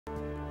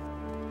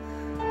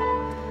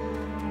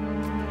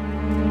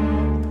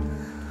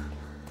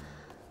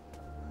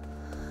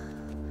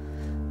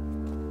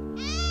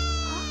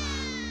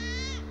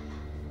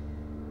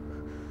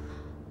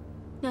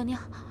娘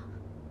娘，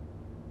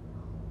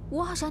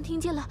我好像听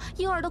见了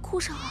婴儿的哭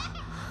声啊！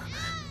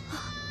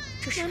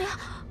娘娘，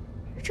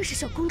这是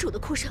小公主的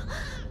哭声。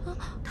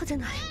她在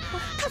哪里？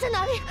她在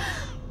哪里？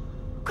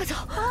快走！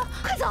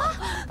快走！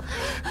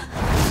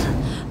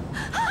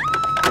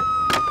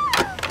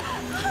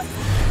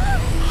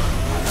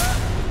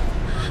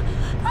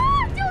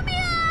救命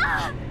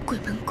啊！鬼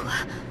门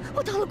关！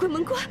我到了鬼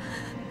门关！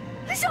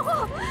小红，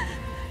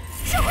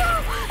小红！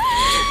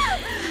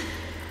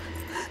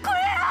鬼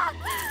啊！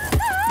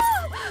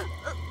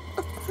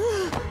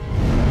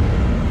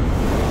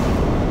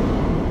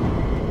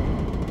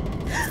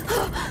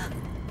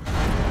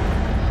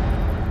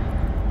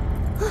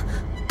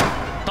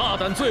大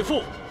胆罪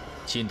妇，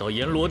进到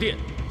阎罗殿，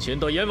见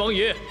到阎王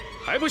爷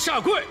还不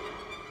下跪？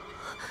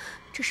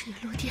这是阎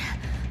罗殿，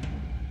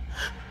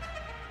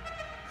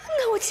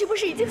那我岂不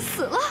是已经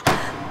死了？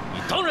你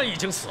当然已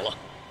经死了，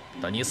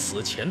但你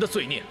死前的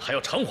罪孽还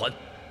要偿还。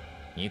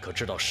你可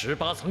知道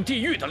18层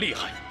地狱的厉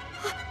害？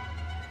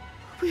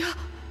不要，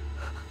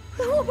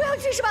我不要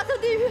去18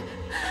层地狱！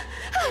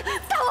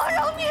大王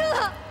饶命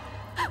啊！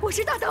我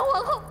是大唐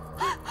皇后，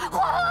皇后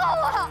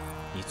啊！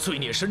你罪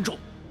孽深重，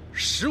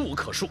实无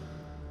可恕。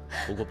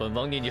不过本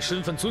王念你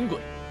身份尊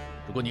贵，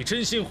如果你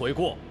真心悔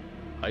过，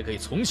还可以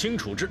从轻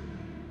处置；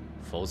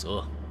否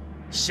则，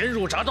先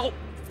入铡刀，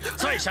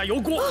再下油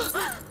锅。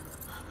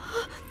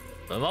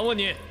本王问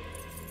你，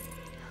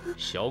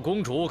小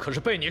公主可是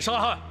被你杀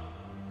害？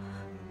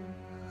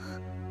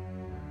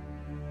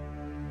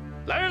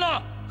来人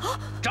了，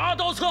铡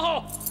刀伺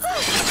候！不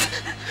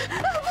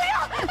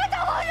要！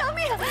大王饶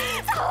命！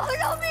大王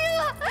饶命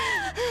啊！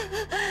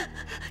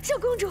小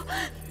公主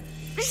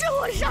是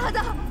我杀的。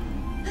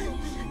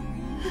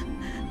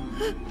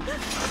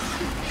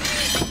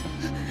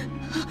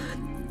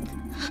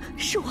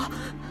是我，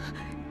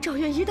赵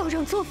元一道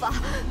长错法，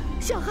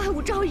想害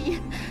武昭仪。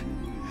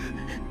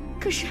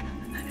可是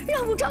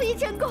让武昭仪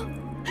前功，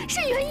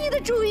是元一的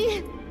主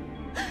意。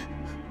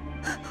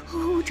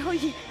武昭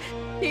仪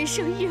连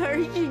生一儿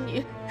一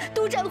女，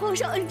独占皇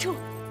上恩宠，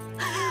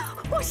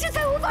我实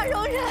在无法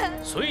容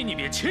忍。所以你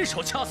便亲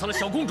手掐死了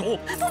小公主？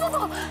不，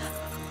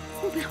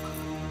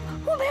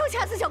我没有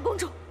掐死小公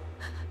主，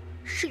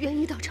是元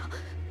一道长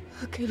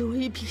给了我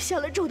一瓶下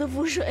了咒的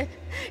符水，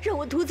让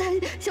我涂在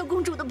小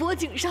公主的脖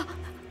颈上。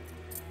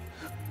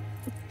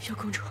小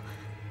公主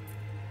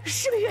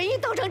是被元一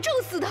道长咒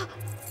死的，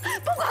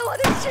不关我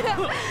的事。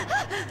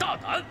大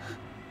胆！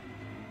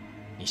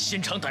你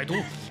心肠歹毒，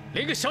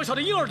连个小小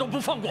的婴儿都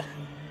不放过，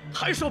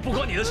还说不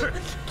关你的事？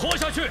拖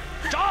下去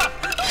斩！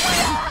不要！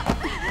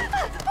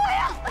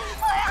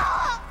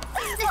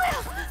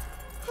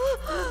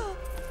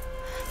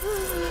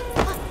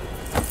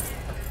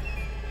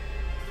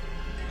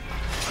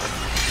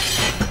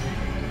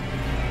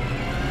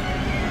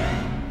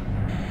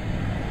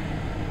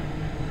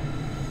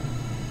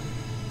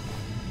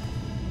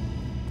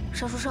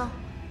邵书生，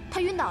他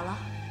晕倒了。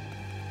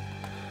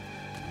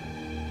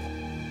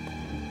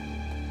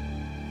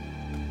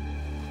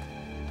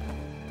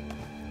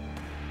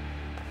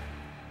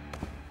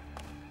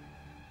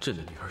朕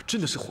的女儿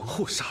真的是皇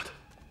后杀的，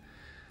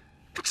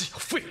朕要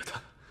废了她！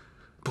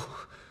不，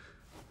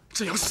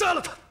朕要杀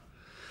了她！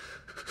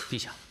陛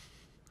下，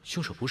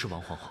凶手不是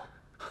王皇后。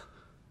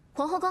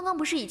皇后刚刚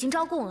不是已经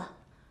招供了，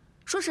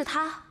说是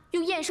她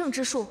用厌胜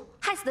之术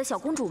害死的小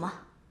公主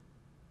吗？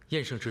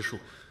厌胜之术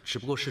只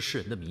不过是世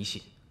人的迷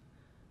信，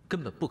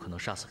根本不可能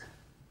杀死人。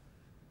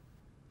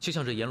就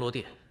像这阎罗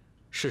殿，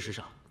事实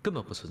上根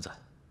本不存在。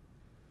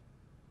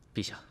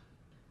陛下，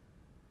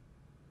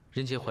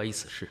人杰怀疑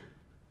此事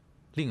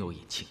另有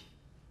隐情。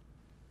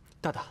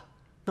大大，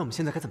那我们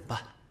现在该怎么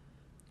办？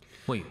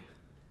墨雨，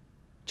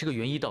这个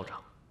元一道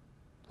长，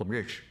我们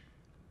认识。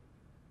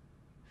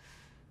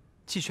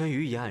季玄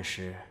于一案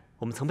时，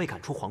我们曾被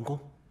赶出皇宫，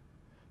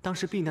当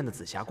时避难的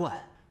紫霞观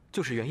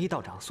就是元一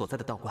道长所在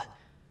的道观。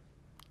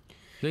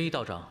元一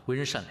道长为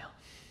人善良，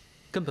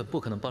根本不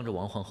可能帮着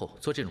王皇后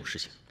做这种事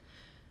情。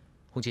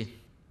红巾，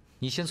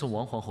你先送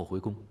王皇后回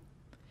宫。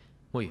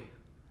墨雨，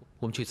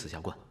我们去紫霞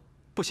观。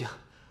不行，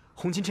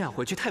红巾这样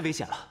回去太危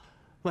险了。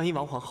万一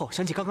王皇后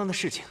想起刚刚的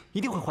事情，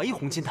一定会怀疑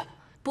红巾的。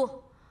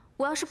不，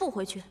我要是不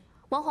回去，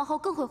王皇后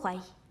更会怀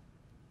疑，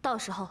到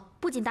时候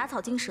不仅打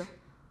草惊蛇，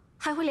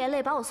还会连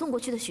累把我送过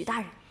去的许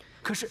大人。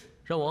可是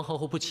让王皇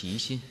后不起疑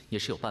心也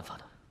是有办法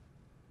的。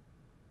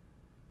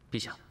陛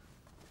下，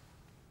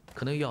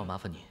可能又要麻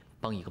烦你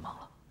帮一个忙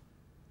了。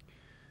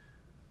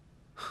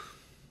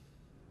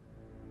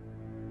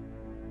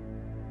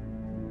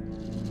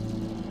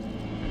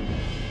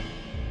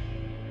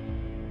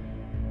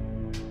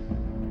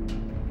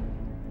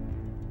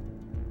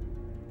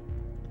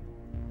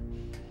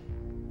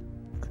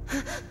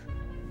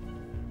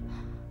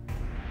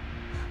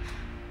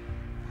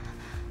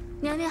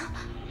娘娘，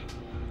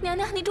娘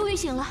娘，你终于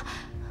醒了，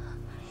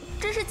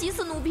真是急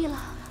死奴婢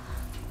了。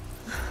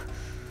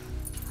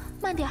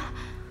慢点儿。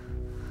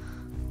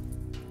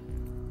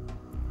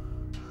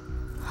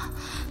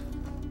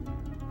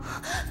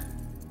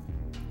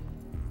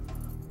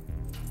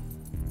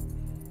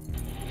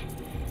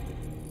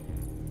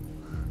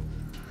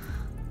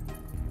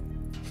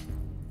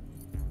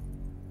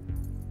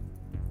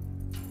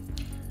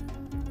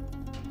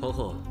皇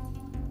后，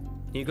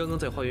你刚刚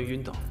在花园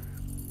晕倒，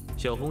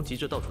小红急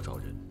着到处找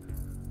人，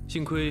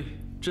幸亏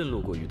朕路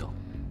过遇到，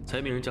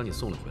才命人将你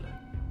送了回来。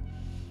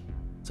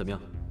怎么样？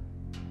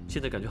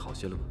现在感觉好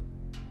些了吗？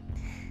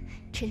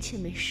臣妾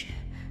没事，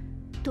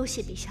多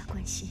谢陛下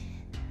关心。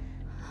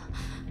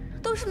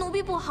都是奴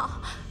婢不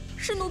好，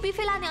是奴婢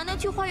非拉娘娘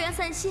去花园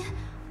散心，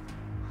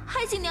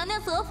还请娘娘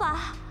责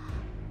罚。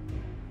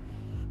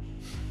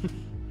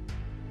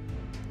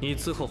你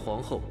伺候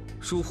皇后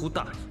疏忽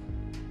大意，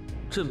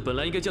朕本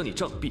来应该将你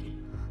杖毙，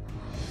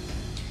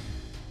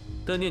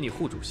但念你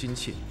护主心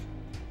切，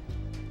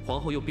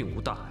皇后又并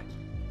无大碍。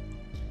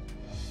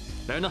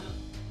来人呢？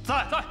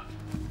在。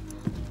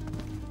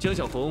将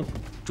小红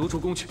逐出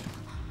宫去。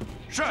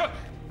是。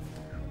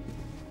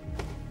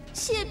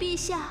谢陛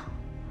下。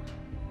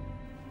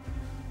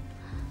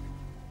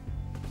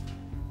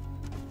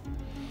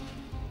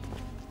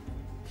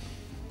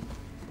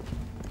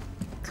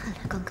看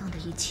来刚刚的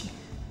一切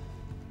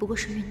不过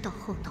是晕倒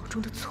后脑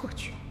中的错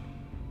觉，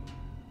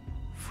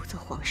否则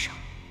皇上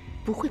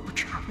不会不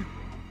查问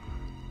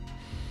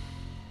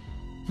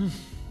我。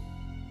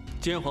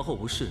既然皇后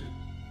无事，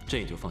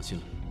朕也就放心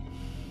了。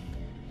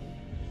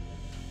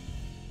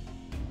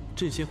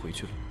朕先回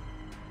去了，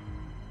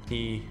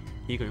你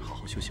一个人好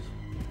好休息吧。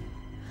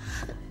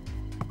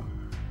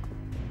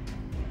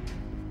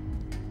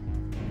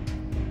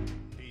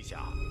陛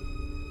下，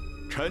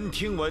臣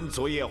听闻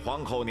昨夜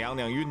皇后娘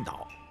娘晕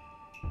倒，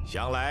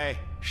想来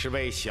是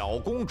为小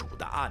公主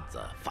的案子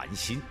烦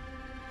心。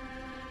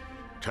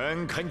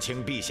臣恳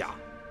请陛下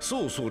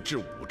速速治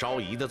武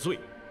昭仪的罪，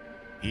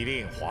以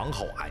令皇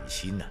后安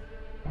心呢。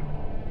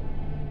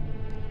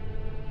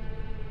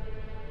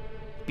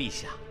陛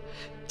下，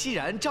既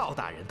然赵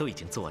大人都已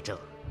经作证，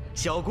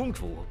小公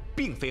主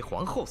并非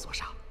皇后所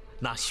杀，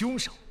那凶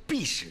手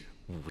必是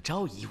武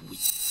昭仪无疑。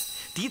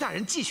狄大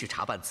人继续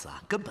查办此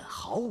案根本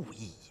毫无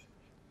意义。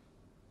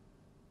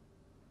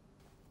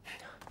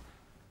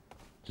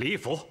李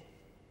府，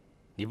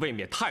你未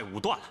免太武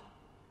断了。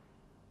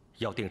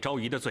要定昭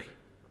仪的罪，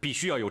必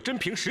须要有真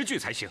凭实据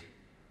才行。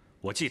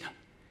我记得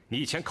你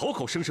以前口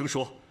口声声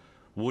说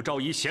武昭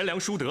仪贤良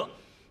淑德，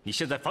你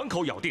现在反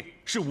口咬定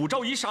是武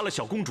昭仪杀了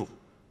小公主，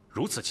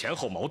如此前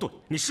后矛盾，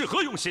你是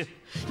何用心？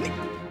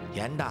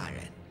严大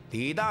人、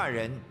李大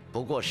人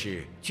不过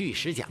是据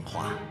实讲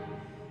话，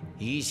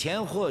以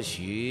前或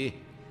许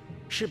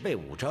是被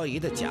武昭仪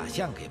的假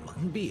象给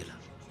蒙蔽了，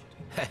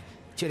嘿，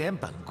就连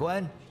本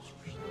官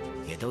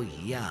也都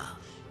一样。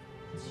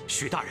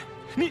许大人，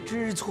你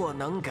知错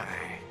能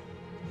改，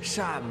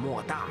善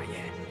莫大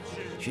焉。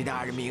许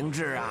大人明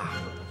智啊！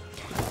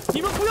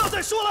你们不要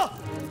再说了。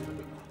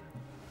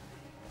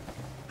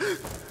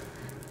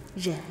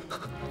忍，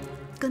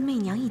跟媚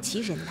娘一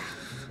起忍耐，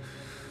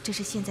这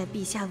是现在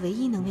陛下唯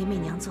一能为媚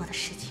娘做的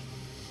事情。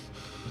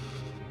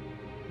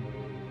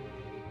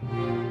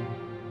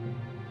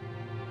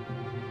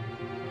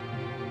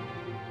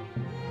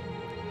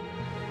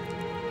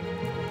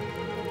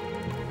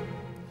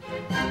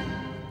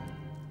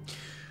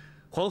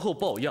皇后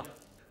抱恙，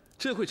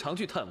朕会常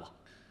去探望。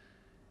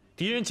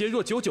狄仁杰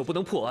若久久不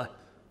能破案，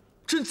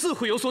朕自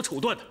会有所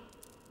处断的。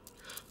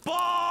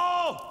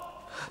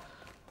报！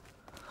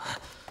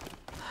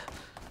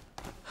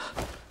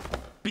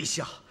陛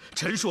下，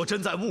陈硕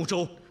真在睦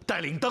州带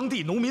领当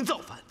地农民造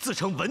反，自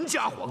称文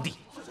家皇帝，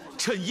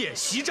趁夜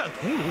袭占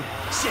桐庐，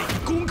现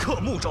已攻克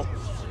睦州。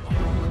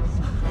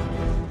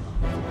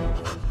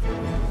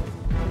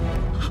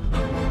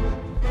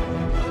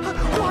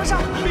皇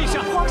上，陛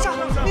下，皇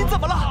上，您怎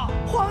么了？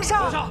皇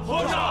上，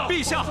皇上，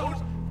陛下。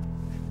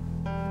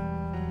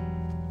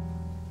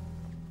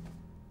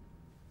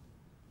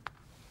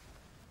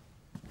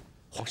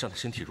皇上的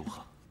身体如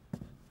何？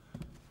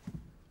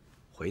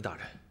回大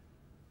人，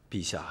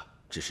陛下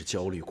只是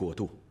焦虑过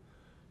度，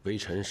微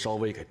臣稍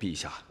微给陛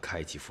下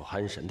开几副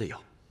安神的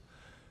药。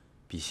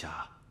陛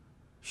下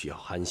需要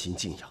安心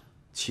静养，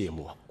切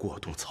莫过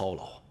度操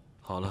劳。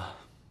好了，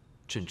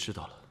朕知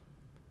道了，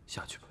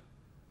下去吧。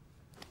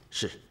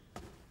是。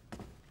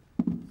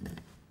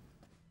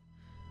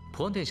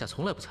普王殿下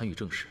从来不参与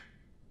政事，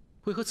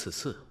为何此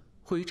次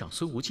会与长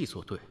孙无忌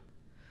作对，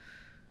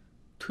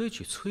推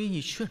举崔义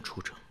炫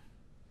出征？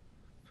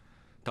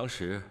当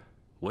时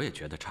我也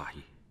觉得诧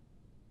异，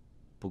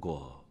不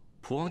过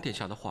普王殿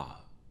下的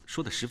话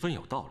说得十分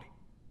有道理，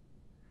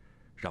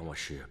让我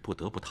是不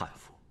得不叹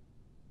服。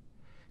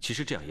其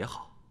实这样也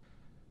好，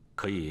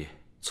可以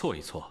挫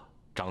一挫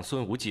长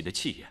孙无忌的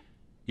气焰，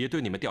也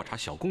对你们调查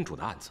小公主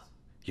的案子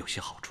有些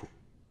好处。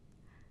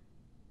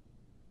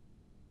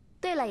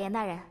对了，严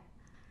大人，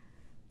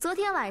昨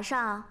天晚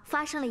上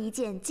发生了一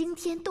件惊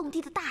天动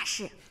地的大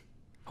事。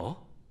哦，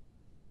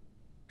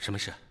什么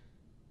事？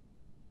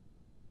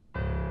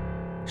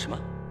什么？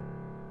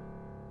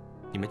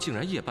你们竟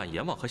然夜半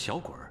阎王和小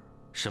鬼儿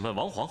审问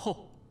王皇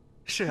后？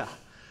是啊，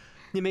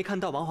你没看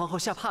到王皇后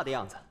吓怕的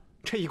样子，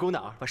这一股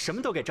脑把什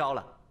么都给招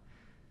了。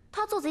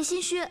她做贼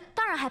心虚，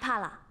当然害怕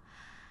了。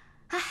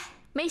唉，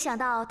没想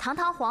到堂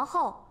堂皇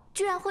后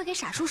居然会给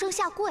傻书生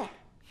下跪。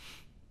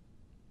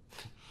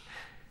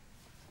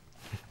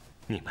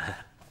你们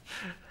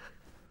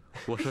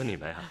我说你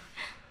们呀，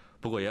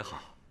不过也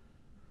好。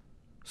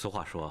俗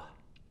话说，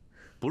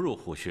不入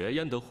虎穴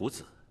焉得虎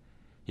子，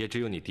也只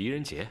有你狄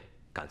仁杰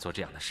敢做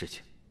这样的事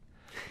情。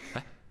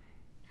哎，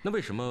那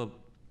为什么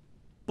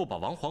不把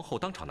王皇后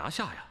当场拿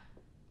下呀？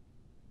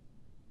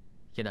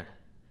叶大人，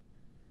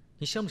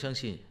你相不相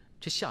信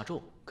这下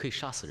咒可以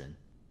杀死人？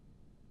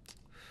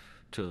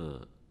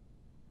这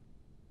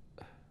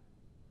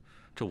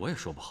我也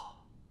说不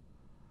好。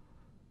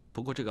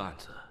不过这个案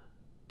子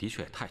的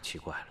确也太奇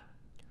怪了。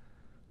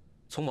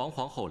从王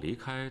皇后离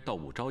开到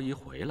武昭仪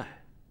回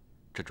来，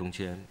这中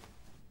间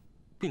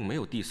并没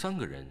有第三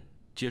个人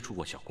接触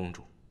过小公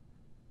主。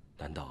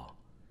难道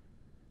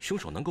凶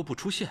手能够不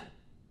出现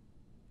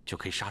就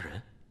可以杀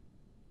人？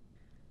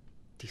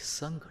第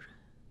三个人，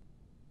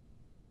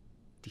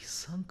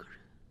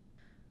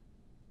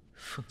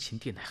凤琴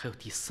殿内还有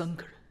第三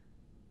个人。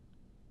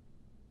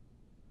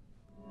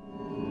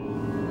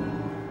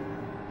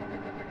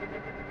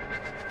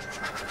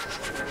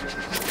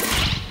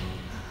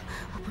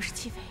我不是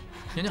弃妃。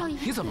娘娘，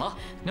你怎么了？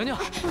娘娘，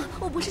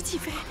我不是弃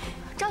妃。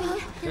昭仪，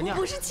娘娘，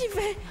我不是弃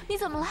妃。你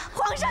怎么了？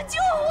皇上救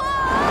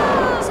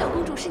我！小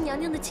公主是娘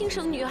娘的亲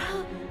生女儿，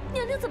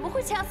娘娘怎么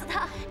会掐死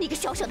她？你个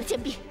小小的贱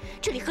婢，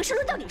这里何时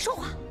轮到你说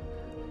话？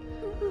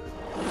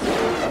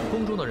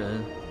宫中的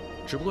人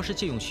只不过是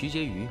借用徐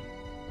婕妤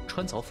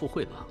穿凿附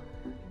会罢了。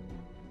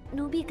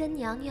奴婢跟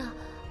娘娘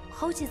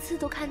好几次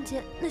都看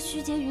见那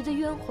徐婕妤的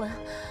冤魂，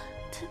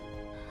她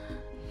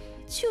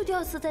就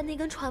吊死在那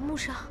根船木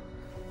上。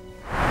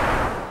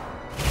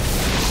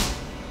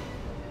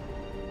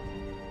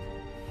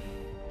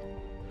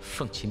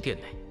凤琴殿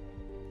内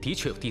的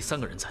确有第三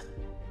个人在。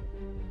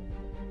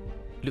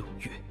六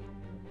月。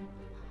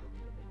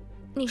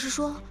你是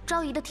说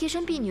昭仪的贴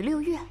身婢女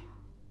六月？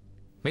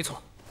没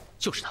错，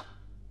就是她。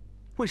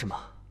为什么？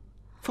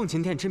凤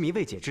琴殿之谜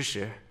未解之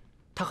时，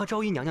她和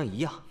昭仪娘娘一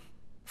样，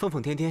疯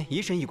疯癫癫、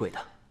疑神疑鬼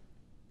的。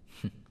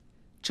哼，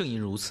正因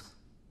如此，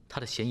她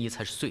的嫌疑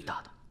才是最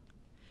大的。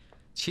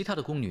其他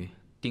的宫女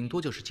顶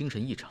多就是精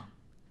神异常，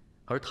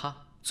而她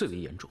最为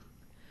严重。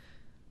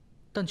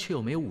但却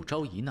又没有武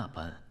昭仪那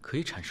般可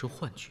以产生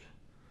幻觉，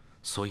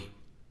所以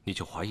你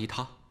就怀疑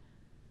她？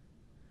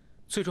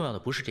最重要的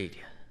不是这一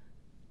点。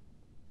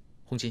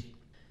红巾，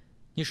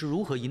你是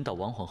如何引导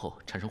王皇后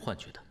产生幻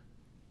觉的？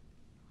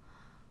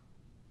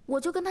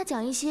我就跟她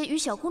讲一些与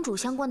小公主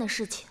相关的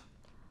事情，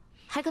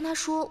还跟她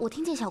说我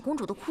听见小公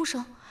主的哭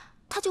声，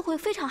她就会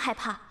非常害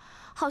怕，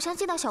好像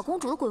见到小公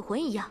主的鬼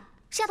魂一样，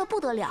吓得不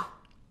得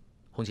了。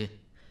红巾，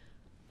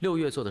六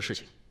月做的事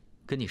情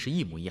跟你是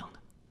一模一样的。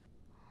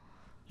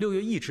六月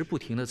一直不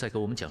停地在给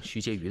我们讲徐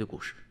婕妤的故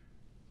事，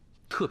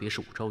特别是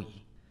武昭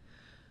仪。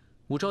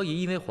武昭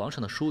仪因为皇上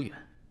的疏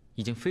远，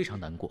已经非常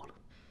难过了，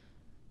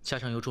加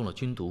上又中了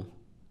军毒，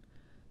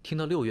听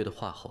到六月的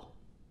话后，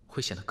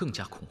会显得更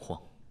加恐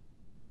慌，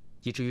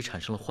以至于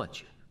产生了幻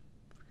觉。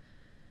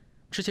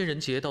之前仁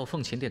杰到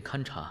凤琴殿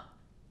勘察，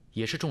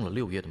也是中了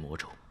六月的魔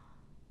咒。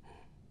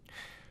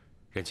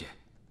仁杰，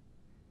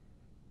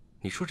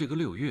你说这个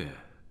六月，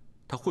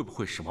她会不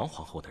会是王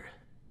皇后的人？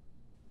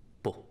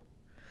不。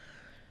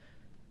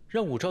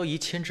让武昭仪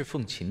迁至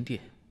凤琴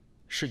殿，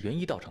是元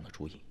一道长的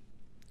主意。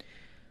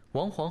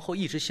王皇后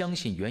一直相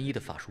信元一的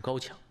法术高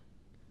强，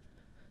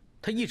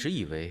她一直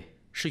以为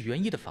是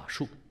元一的法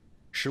术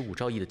使武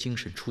昭仪的精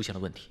神出现了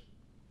问题。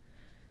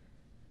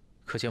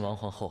可见王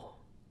皇后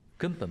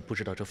根本不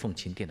知道这凤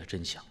琴殿的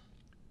真相，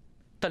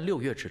但六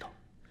月知道，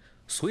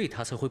所以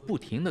她才会不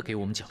停地给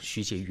我们讲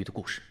徐婕妤的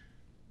故事。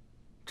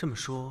这么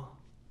说，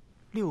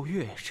六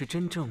月是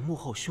真正幕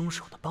后凶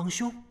手的帮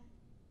凶？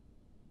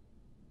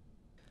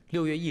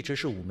六月一直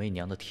是武媚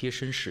娘的贴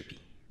身侍婢，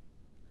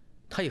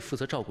她也负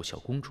责照顾小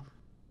公主。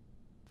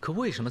可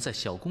为什么在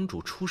小公主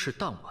出事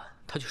当晚，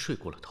她就睡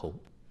过了头？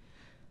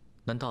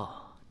难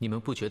道你们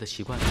不觉得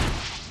奇怪吗？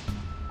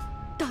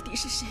到底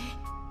是谁？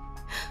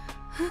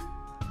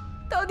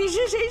到底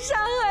是谁伤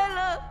害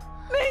了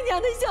媚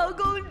娘的小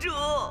公主？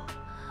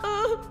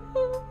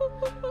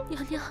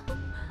娘娘，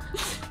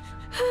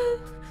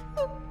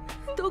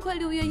多亏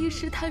六月一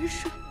时贪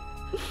睡，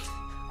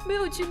没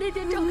有去那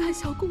殿照看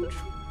小公主。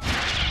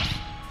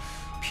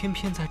偏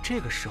偏在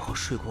这个时候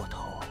睡过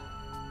头，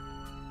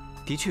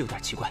的确有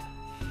点奇怪。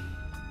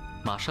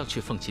马上去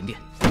凤琴殿，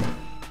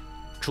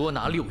捉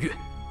拿六月。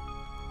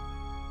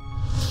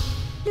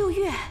六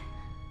月，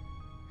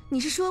你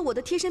是说我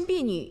的贴身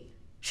婢女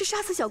是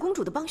杀死小公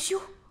主的帮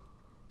凶？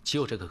极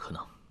有这个可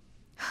能。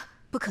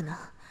不可能。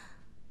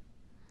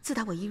自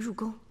打我一入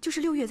宫，就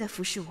是六月在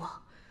服侍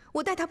我，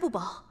我待她不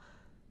薄，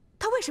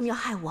她为什么要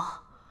害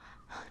我？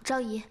昭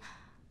仪，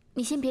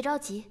你先别着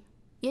急，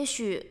也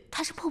许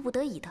她是迫不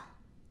得已的。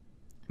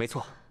没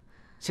错，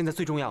现在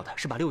最重要的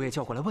是把六月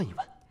叫过来问一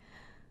问。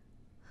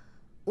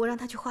我让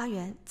她去花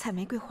园采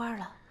玫瑰花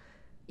了，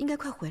应该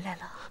快回来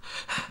了。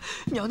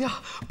娘娘，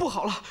不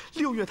好了，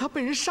六月她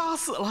被人杀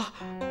死了。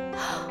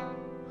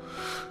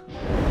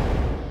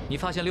你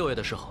发现六月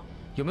的时候，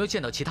有没有见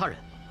到其他人？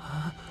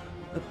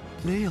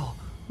没有，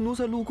奴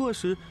才路过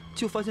时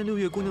就发现六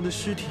月姑娘的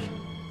尸体。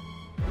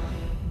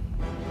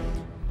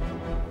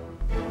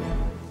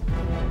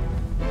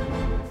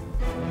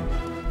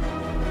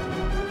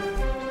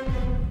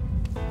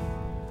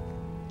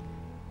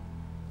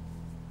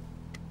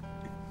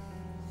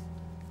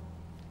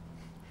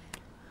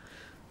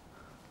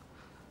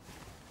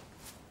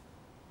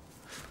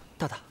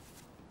大大，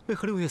为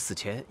何6月死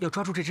前要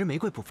抓住这支玫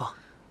瑰不放？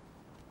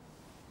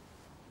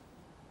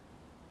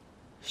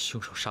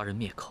凶手杀人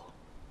灭口，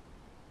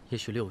也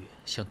许6月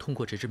想通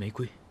过这支玫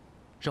瑰，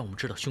让我们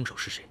知道凶手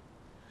是谁。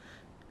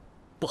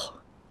不，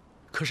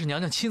可是娘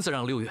娘亲自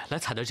让6月来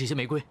采的这些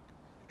玫瑰。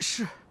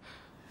是。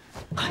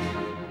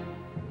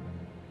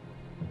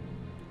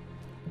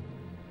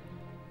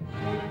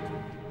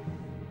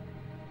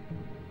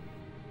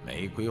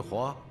玫瑰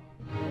花，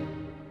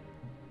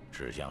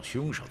指向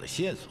凶手的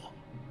线索。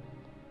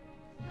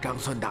长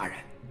孙大人，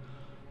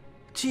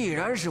既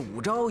然是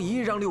武昭仪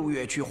让6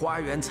月去花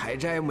园采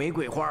摘玫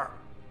瑰花，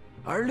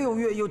而6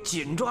月又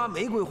紧抓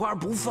玫瑰花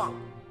不放，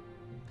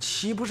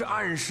岂不是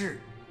暗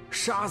示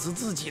杀死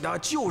自己的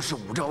就是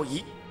武昭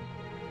仪？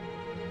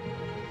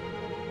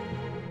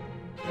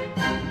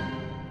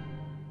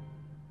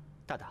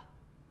大大，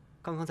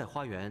刚刚在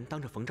花园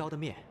当着冯昭的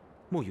面，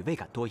墨雨未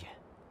敢多言。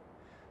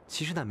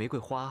其实那玫瑰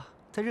花，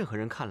在任何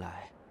人看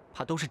来，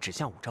怕都是指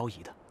向武昭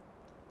仪的。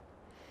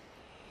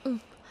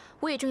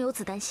我也正有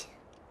此担心。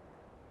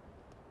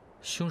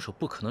凶手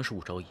不可能是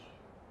武昭仪。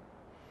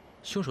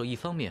凶手一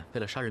方面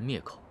为了杀人灭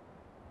口，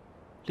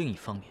另一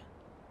方面，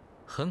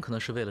很可能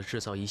是为了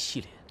制造一系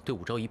列对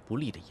武昭仪不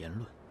利的言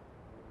论。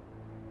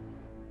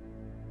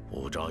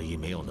武昭仪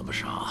没有那么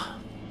傻，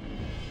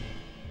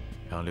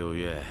让6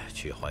月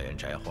去花园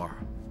摘花，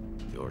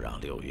又让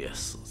6月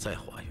死在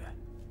花园，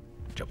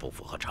这不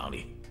符合常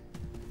理。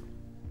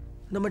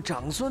那么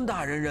长孙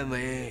大人认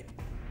为，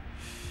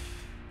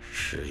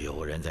是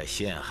有人在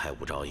陷害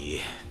武昭仪。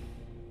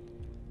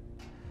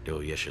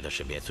6月是他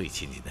身边最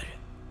亲近的人，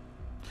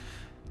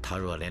他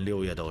若连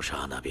6月都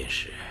杀，那便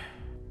是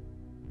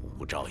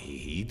武昭仪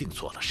一定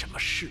做了什么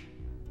事，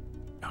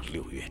让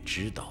6月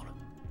知道了。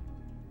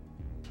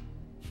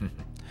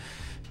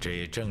这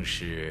也正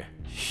是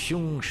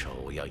凶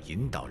手要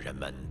引导人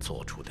们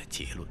做出的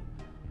结论。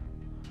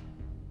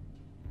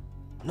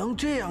能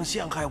这样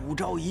陷害武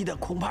昭仪的，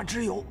恐怕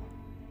只有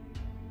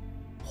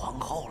皇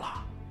后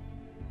了。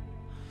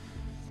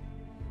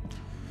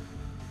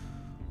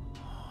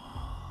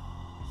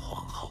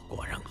皇后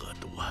果然恶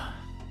毒啊！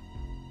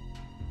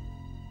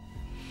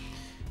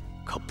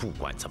可不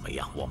管怎么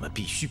样，我们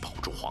必须保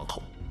住皇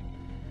后。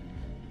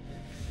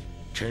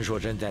陈硕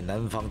真在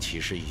南方起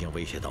事已经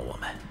威胁到我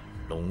们，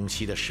陇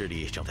西的势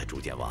力正在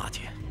逐渐瓦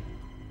解。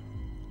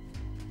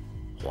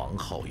皇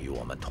后与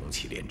我们同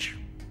气连枝，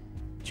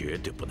绝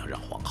对不能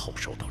让皇后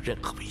受到任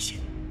何威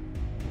胁。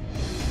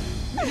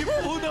你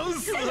不能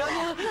死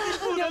啊！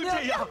不能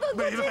这样，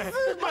妹妹，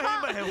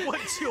我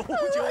求求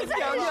你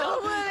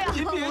了，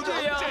您别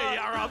这样，这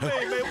样啊，妹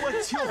妹，我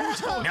求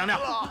求你娘娘，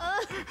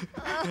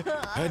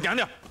娘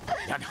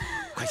娘，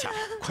快下来，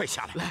快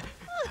下来，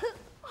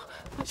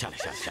来，下来。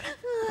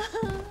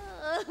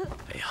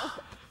哎呀，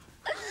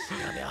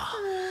娘娘，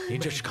您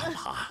这是干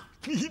嘛？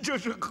你这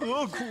是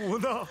何苦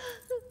呢？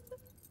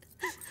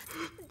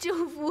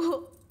舅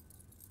父，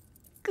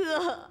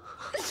哥，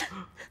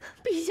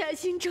陛下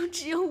心中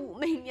只有武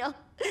媚娘，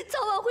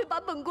早晚会把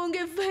本宫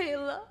给废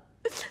了。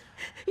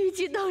与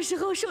其到时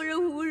候受人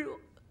侮辱，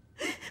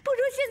不如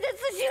现在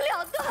自行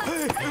了断。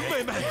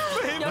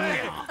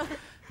妹，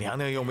娘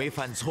娘又没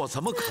犯错，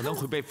怎么可能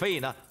会被废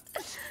呢？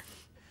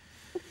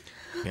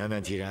娘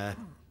娘既然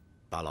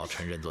把老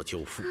臣认作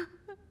舅父，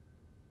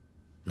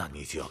那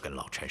你就要跟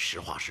老臣实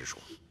话实说，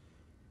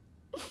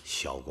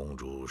小公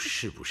主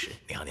是不是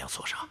娘娘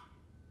所杀？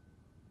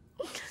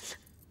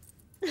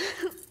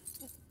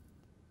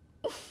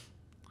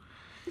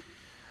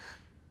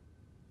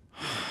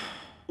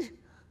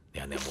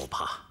娘娘不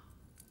怕，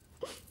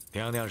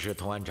娘娘是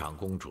同安长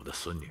公主的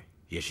孙女，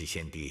也是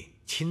先帝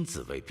亲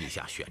自为陛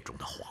下选中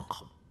的皇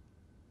后。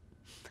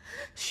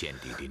先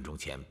帝临终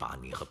前把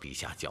你和陛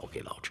下交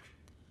给老臣，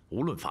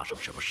无论发生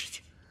什么事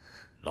情，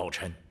老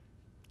臣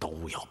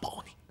都要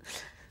保你。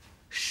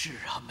是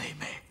啊，妹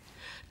妹，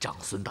长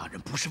孙大人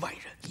不是外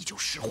人，你就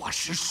实话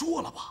实说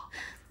了吧。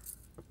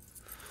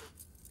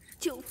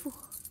舅父，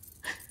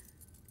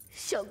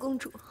小公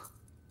主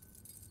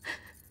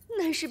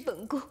乃是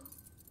本宫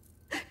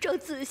照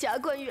紫霞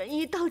观元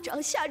一道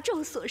长下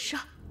诏所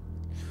杀。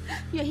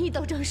元一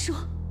道长说，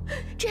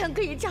这样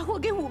可以嫁祸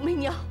给武媚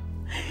娘，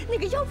那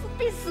个妖妇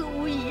必死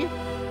无疑。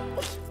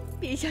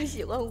陛下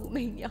喜欢武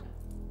媚娘，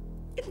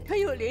她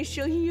又连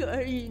生一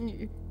儿一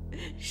女，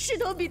势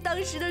头比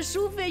当时的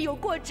淑妃有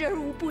过之而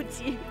无不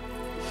及。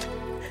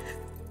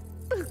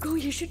本宫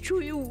也是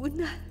出于无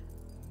奈，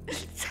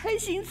才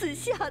行此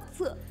下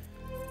策。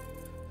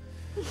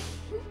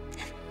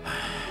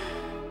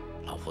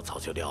老夫早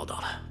就料到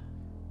了。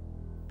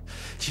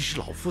其实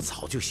老夫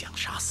早就想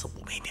杀死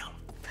武媚娘了，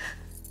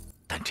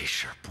但这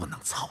事儿不能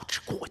操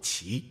之过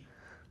急。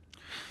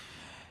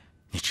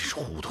你只是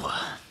糊涂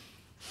啊！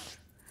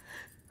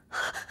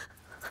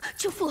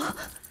舅父，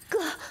哥，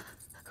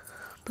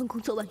本宫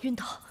昨晚晕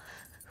倒，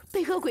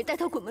被恶鬼带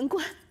到鬼门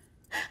关，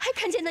还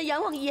看见那阎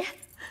王爷，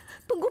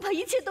本宫怕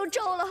一切都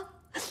招了。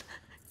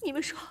你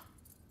们说，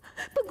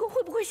本宫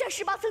会不会下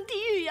18层地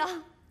狱呀？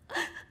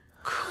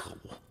可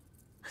恶，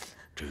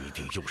这一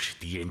定又是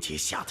狄仁杰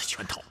下的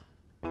圈套。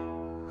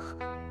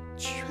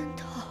圈套。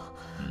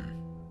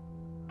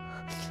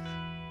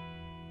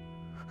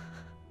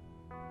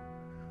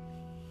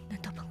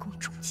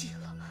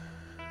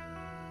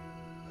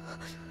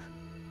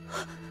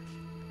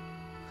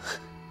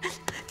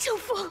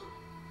父，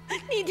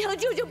你一定要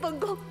救救本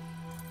宫，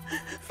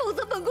否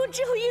则本宫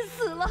只有一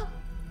死了。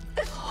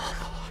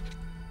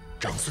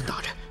长孙大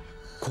人，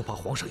恐怕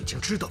皇上已经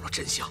知道了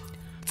真相，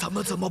咱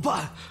们怎么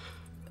办？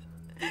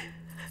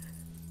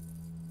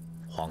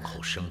皇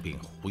后生病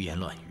胡言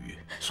乱语，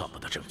算不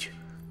得证据。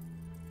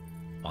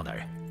王大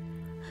人，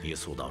你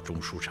速到中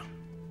书省，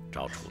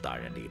找楚大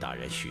人、李大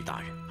人、许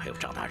大人，还有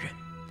张大人，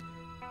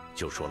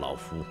就说老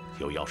夫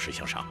有要事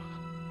相商。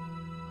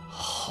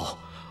好，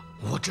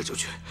我这就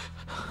去。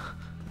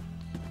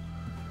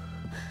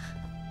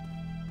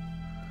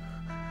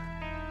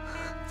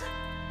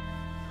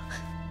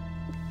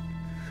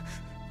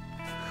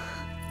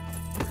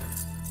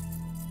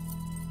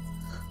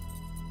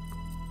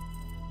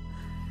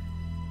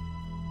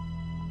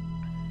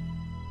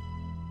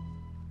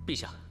陛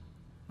下，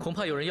恐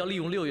怕有人要利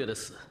用6月的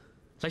死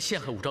来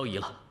陷害武昭仪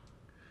了。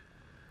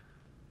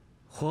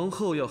皇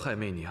后要害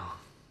媚娘，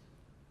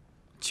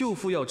舅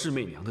父要治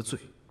媚娘的罪，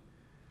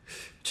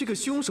这个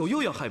凶手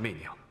又要害媚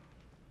娘。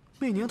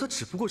媚娘她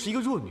只不过是一个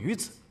弱女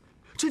子，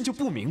朕就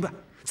不明白，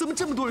怎么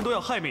这么多人都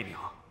要害媚娘？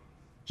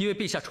因为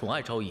陛下宠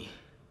爱昭仪，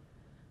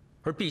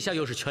而陛下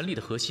又是权力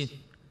的核心。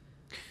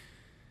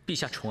陛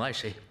下宠爱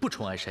谁，不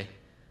宠爱谁，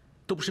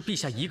都不是陛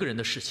下一个人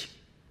的事情，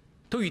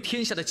都与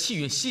天下的气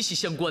运息息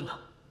相关呢。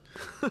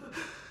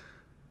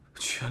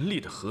权力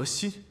的核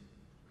心，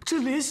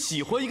朕连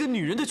喜欢一个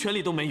女人的权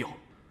利都没有，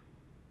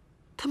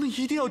他们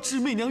一定要置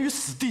媚娘于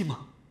死地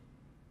吗？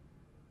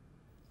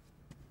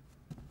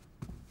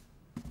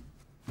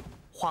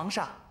皇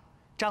上，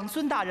长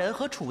孙大人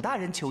和楚大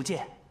人求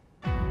见。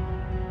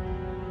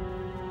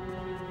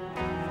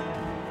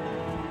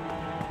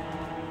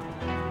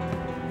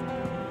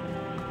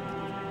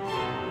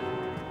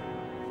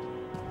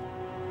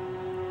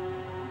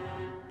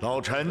老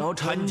臣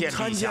参见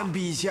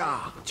陛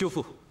下。舅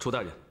父，楚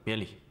大人，免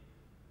礼。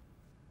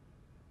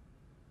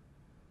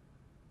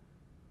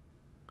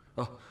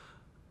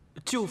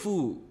舅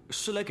父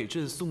是来给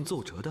朕送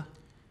奏折的。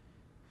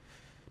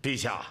陛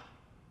下，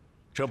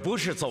这不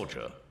是奏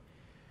折，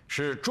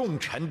是众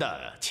臣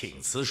的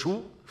请辞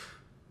书。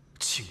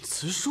请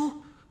辞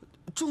书？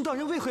众大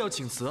人为何要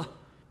请辞？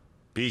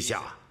陛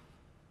下，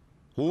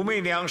武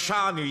媚娘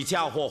杀女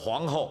嫁祸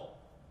皇后，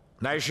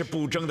乃是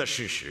不争的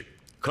事实。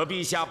可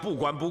陛下不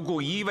管不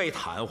顾，一味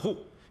袒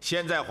护，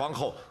现在皇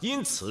后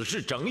因此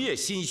事整夜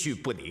心绪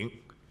不宁，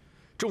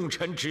众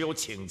臣只有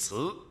请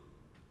辞，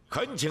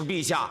恳请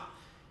陛下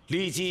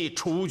立即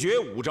处决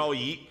武昭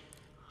仪，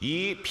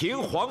以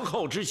平皇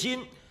后之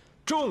心、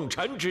众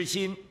臣之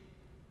心、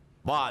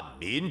万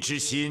民之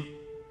心。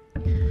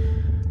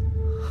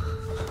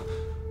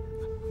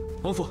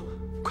王府，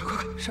快！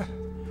是。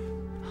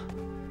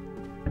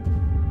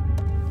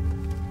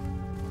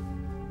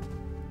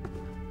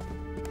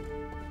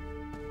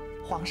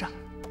皇上，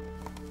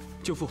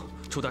舅父，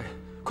楚大人，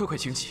快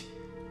请起。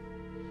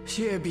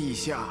谢陛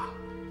下。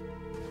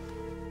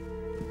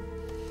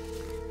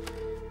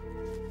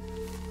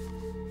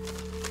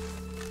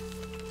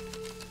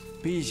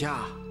陛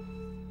下，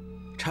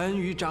臣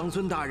与长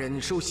孙大人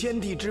受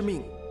先帝之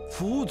命，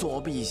辅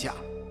佐陛下，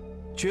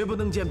绝不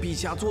能见陛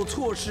下做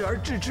错事而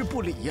置之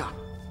不理呀！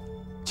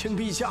请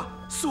陛下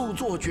速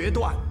作决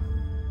断。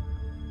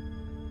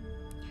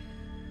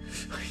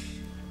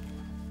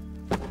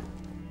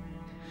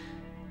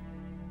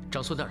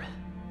长孙大人、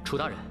楚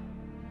大人，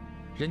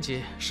仁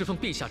杰是奉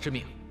陛下之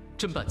命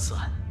侦办此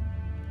案，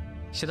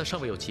现在尚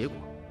未有结果，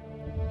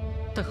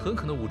但很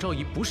可能武昭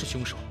仪不是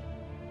凶手。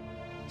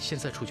现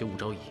在处决武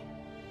昭仪，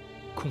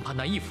恐怕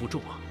难以服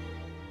众啊！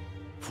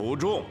服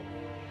众？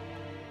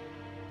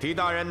狄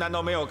大人难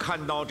道没有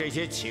看到这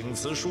些请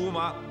辞书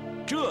吗？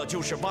这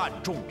就是万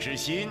众之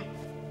心。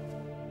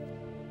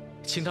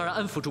请大人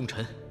安抚众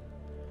臣，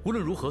无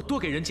论如何多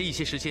给仁杰一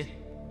些时间，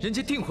仁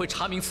杰定会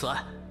查明此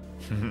案。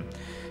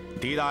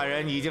狄大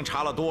人已经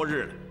查了多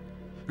日了，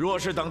若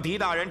是等狄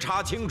大人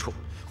查清楚，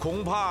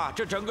恐怕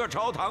这整个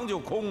朝堂就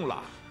空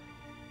了。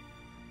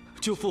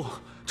舅父、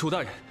楚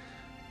大人，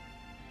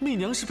媚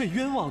娘是被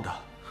冤枉的，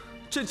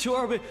朕求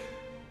二位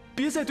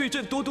别再对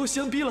朕咄咄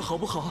相逼了，好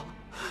不好？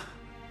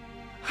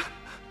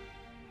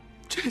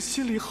朕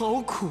心里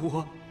好苦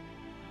啊！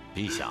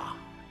陛下，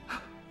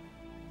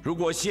如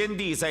果先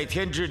帝在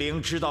天之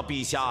灵知道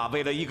陛下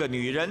为了一个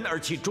女人而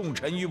弃众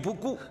臣于不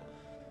顾，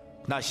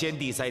那先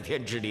帝在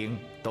天之灵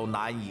都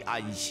难以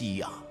安息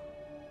呀！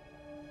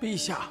陛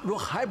下若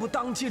还不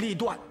当机立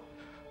断，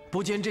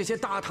不见这些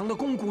大唐的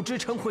肱骨之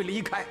臣会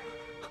离开，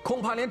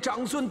恐怕连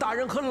长孙大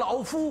人和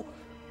老夫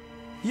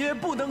也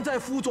不能再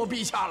辅佐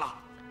陛下了。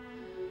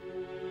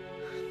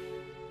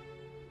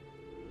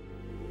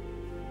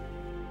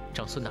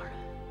长孙大人，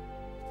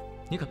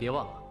你可别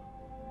忘了，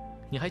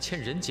你还欠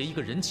仁杰一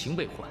个人情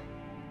未还。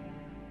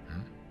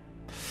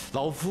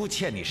老夫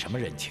欠你什么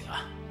人情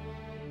啊？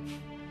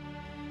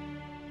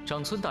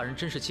长孙大人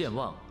真是健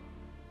忘了，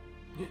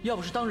要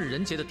不是当日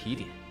仁杰的提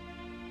点，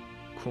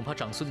恐怕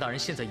长孙大人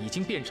现在已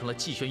经变成了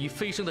寄悬于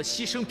飞升的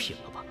牺牲品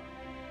了吧？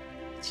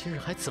今日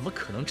还怎么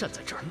可能站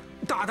在这儿？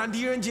大胆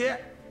狄仁杰，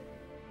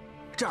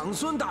长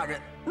孙大人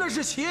那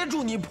是协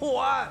助你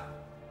破案。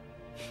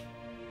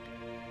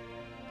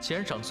既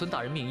然长孙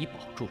大人命已保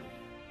住，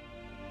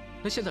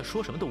那现在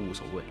说什么都无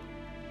所谓了。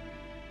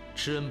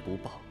知恩不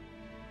报，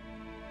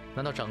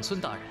难道长孙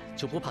大人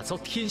就不怕遭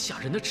天下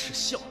人的耻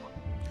笑吗？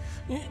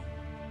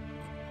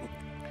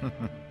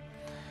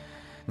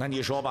那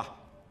你说吧，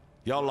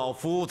要老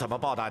夫怎么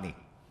报答你？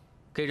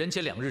给人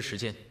杰2日时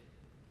间，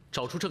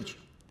找出证据，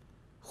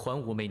还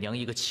武媚娘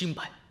一个清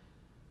白。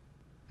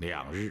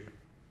2日。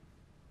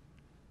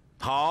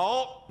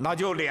好，那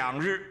就2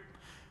日。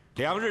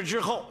2日之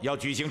后要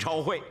举行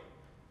朝会。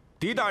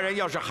狄大人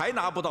要是还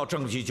拿不到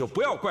证据，就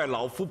不要怪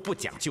老夫不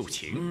讲旧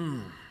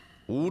情。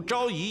武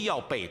昭仪要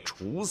被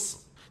处死，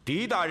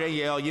狄大人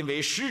也要因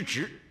为失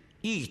职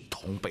一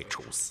同被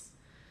处死。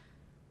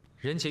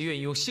人杰愿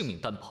意用性命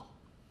担保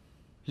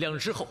，2日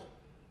之后，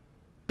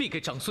必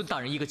给长孙大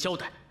人一个交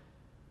代。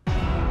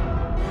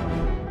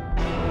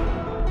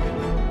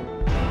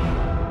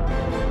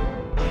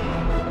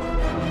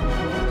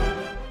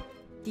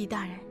狄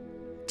大人，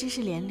真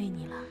是连累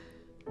你了。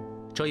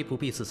昭仪不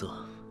必自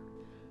责，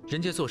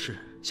人杰做事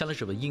向来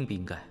只问应不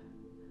应该，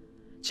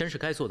既然是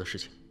该做的事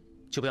情，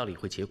就不要理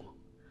会结果。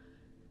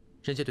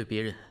人杰对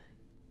别人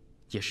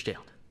也是这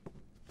样的。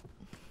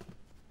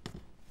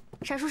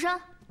傻书生，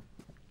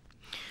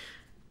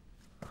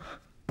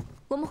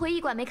我们回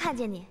驿馆没看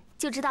见你，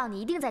就知道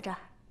你一定在这儿。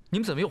你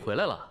们怎么又回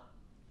来了？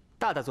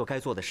大大做该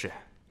做的事，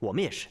我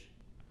们也是。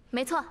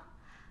没错，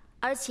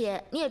而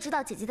且你也知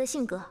道姐姐的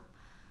性格，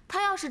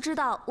她要是知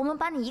道我们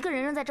把你一个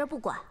人扔在这儿不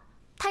管，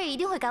她也一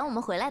定会赶我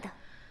们回来的。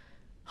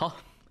好，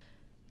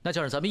那就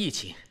让咱们一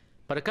起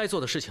把这该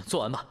做的事情做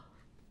完吧。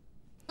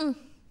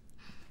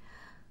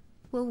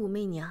我武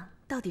媚娘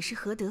到底是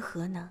何德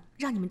何能，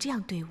让你们这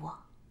样对我？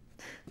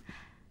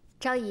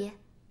昭仪，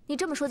你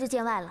这么说就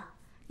见外了。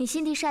你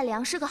心地善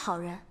良，是个好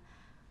人，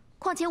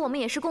况且我们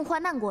也是共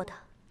患难过的，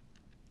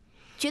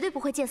绝对不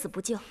会见死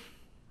不救。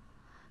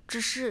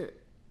只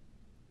是，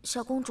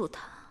小公主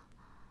她……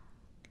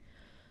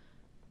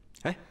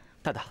哎，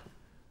大大，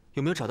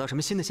有没有找到什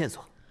么新的线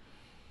索？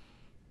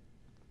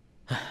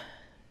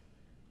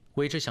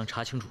我一直想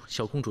查清楚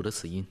小公主的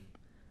死因，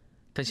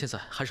但现在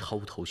还是毫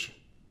无头绪。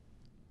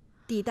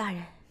狄大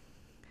人，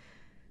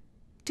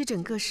这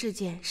整个事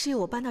件是由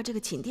我搬到这个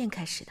寝殿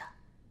开始的，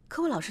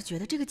可我老是觉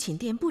得这个寝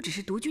殿不只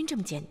是毒君这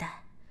么简单。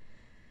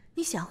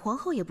你想，皇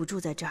后也不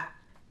住在这儿，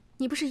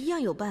你不是一样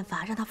有办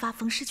法让她发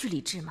疯失去理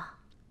智吗？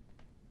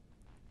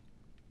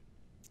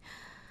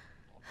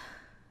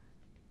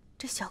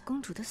这小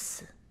公主的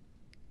死，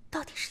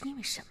到底是因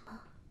为什么？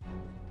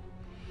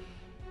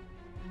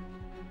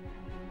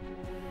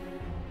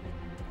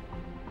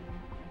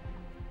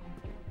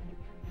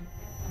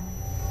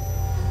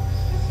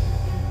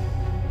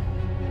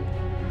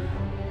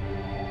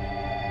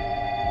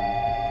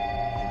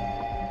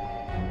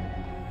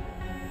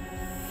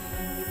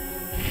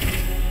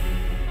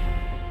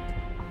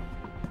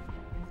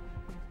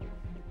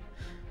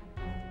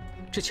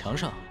这墙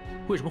上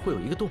为什么会有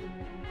一个洞？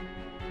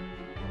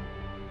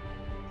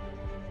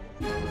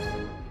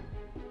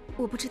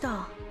我不知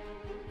道，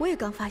我也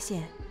刚发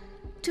现，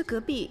这隔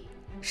壁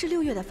是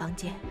6月的房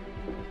间。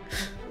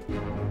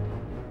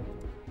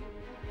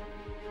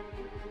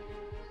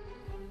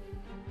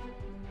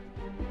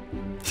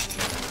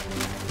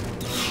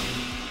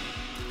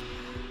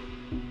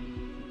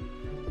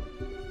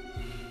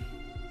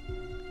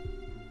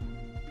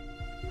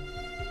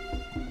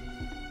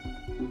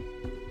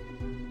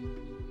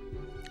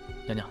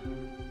娘娘，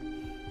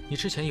你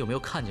之前有没有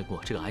看见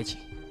过这个埃及？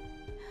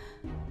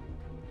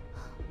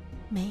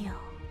没有。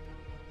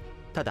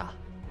大大，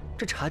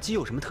这茶几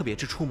有什么特别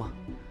之处吗？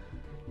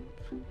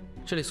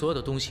这里所有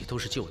的东西都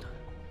是旧的，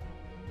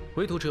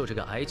唯独只有这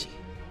个埃及，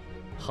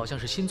好像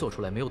是新做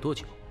出来没有多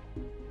久。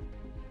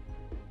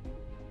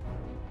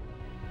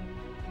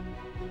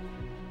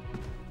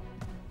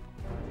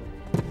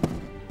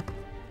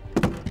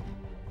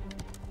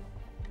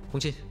红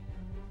巾，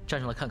站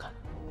上来看看。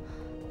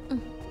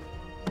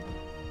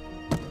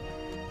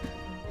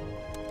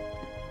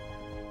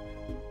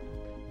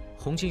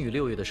红巾与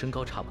6月的身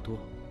高差不多，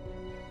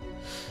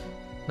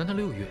难道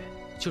6月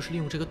就是利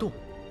用这个洞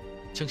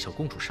将小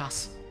公主杀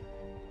死？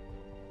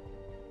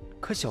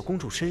可小公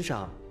主身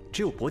上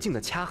只有脖颈的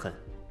掐痕，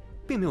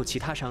并没有其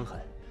他伤痕，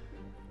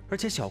而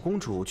且小公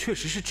主确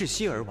实是窒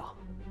息而亡，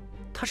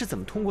她是怎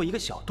么通过一个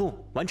小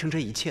洞完成这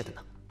一切的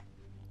呢？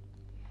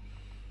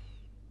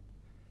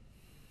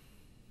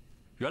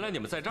原来你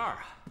们在这儿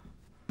啊！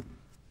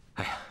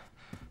哎呀，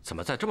怎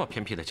么在这么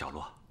偏僻的角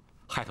落，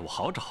害得我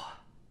好找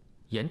啊！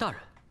严大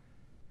人。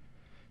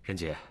人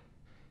杰，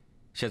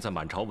现在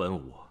满朝文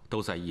武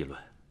都在议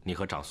论你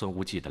和长孙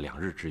无忌的2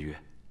日之约，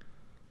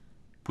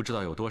不知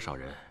道有多少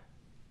人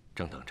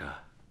正等着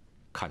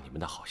看你们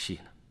的好戏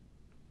呢。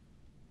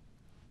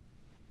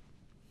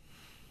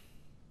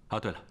啊，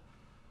对了，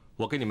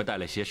我给你们带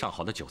了些上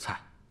好的酒菜，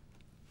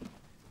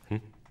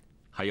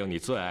还有你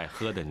最爱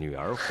喝的女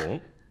儿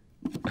红。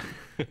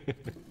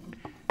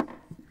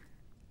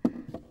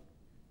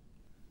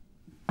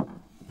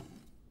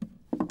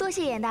多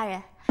谢严大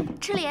人，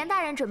吃了严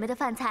大人准备的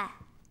饭菜，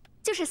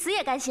就是死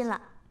也甘心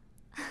了。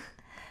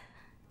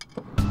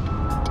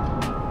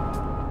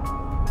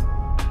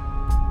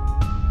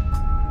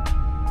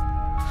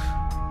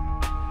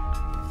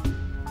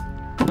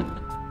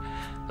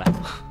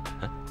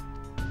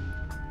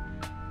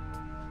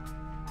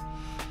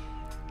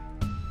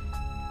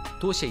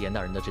多谢严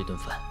大人的这顿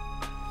饭。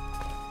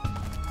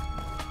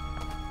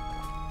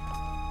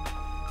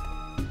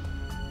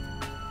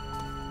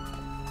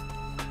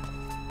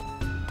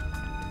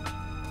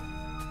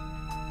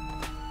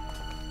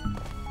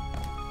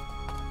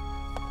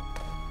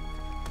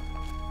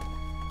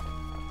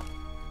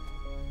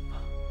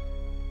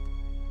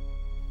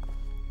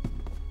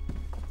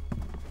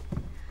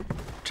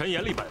臣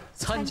严立本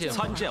参见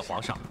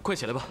皇上。快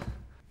起来吧，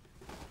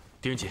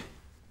狄仁杰，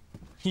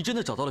你真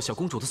的找到了小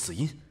公主的死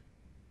因？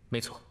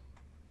没错。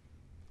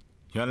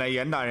原来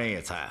严大人也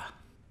在啊！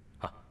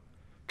啊，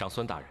长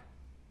孙大人，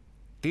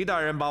狄大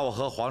人把我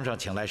和皇上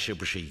请来，是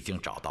不是已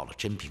经找到了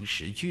真凭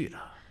实据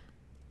了？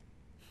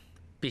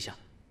陛下，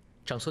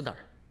长孙大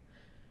人，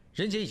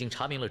仁杰已经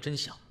查明了真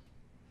相。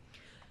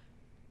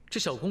这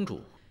小公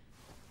主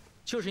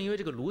就是因为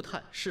这个炉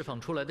炭释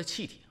放出来的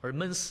气体而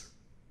闷死。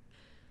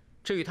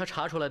这与他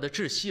查出来的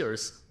窒息而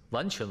死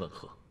完全吻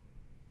合。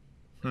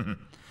哼哼，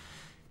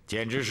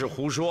简直是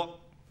胡说！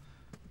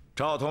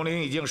赵统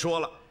领已经说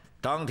了，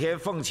当天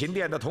凤琴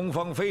殿的通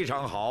风非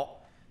常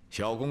好，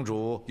小公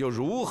主又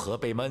如何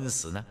被闷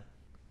死呢？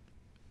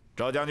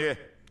赵将军，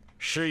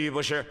是与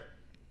不是？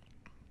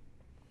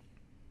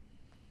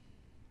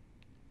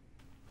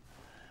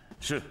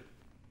是。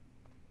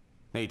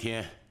那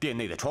天殿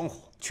内的窗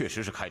户确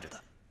实是开着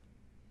的。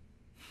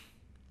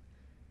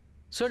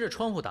虽然这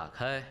窗户打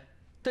开，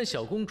但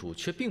小公主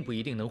却并不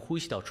一定能呼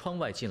吸到窗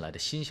外进来的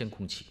新鲜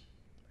空气。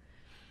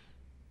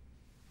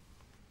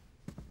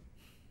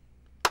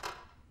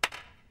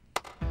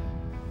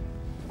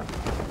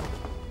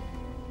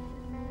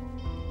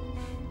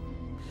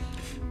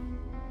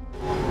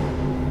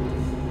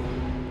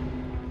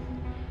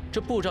这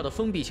布罩的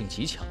封闭性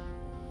极强，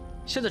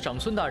现在长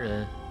孙大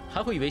人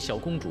还会以为小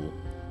公主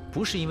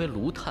不是因为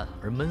炉炭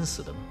而闷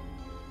死的吗？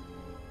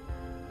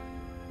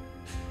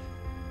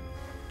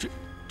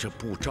这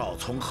布罩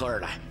从何而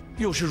来？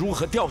又是如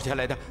何掉下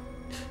来的？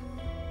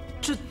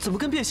这怎么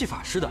跟变戏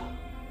法似的？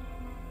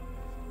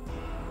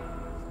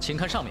请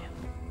看上面。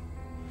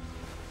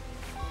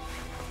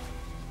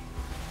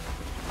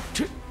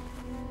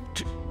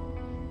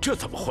这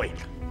怎么会呢？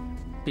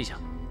陛下，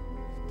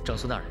长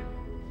孙大人，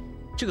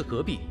这个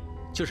隔壁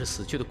就是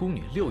死去的宫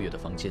女6月的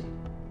房间，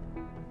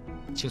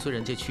请随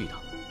人杰去一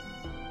趟。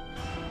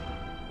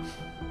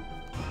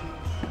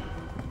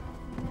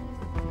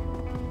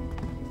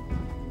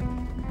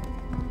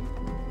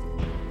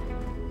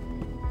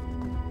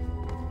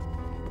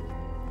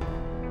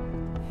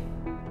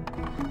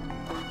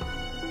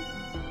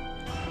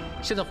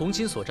现在红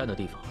金所站的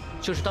地方，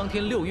就是当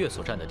天6月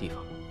所站的地方。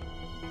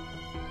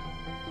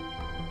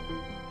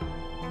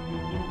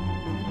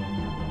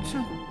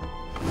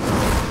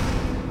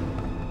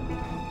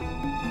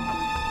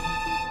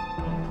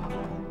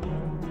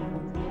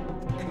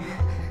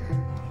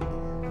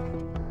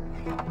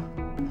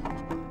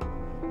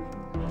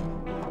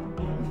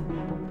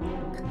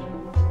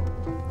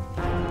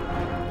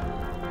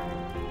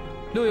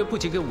6月不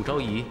仅给武昭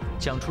仪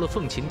讲出了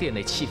凤琴殿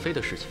内弃妃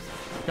的事情，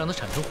让她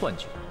产生幻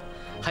觉，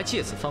还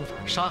借此方法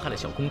杀害了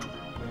小公主，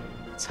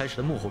才使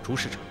得幕后主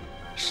使者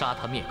杀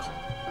她灭口。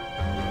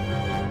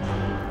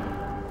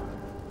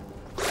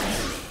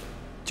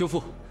舅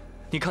父，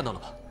你看到了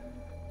吧？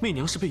媚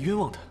娘是被冤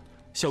枉的，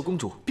小公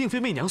主并非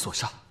媚娘所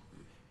杀。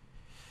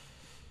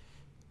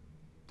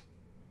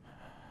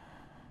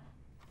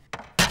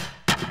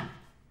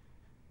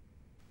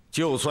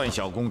就算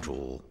小公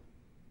主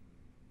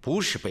不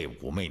是被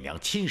武媚娘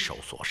亲手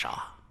所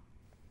杀，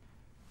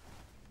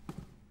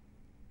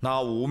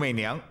那武媚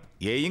娘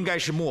也应该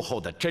是幕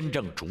后的真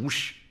正主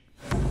使。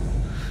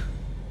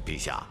陛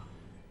下，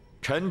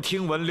臣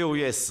听闻6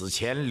月死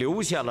前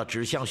留下了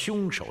指向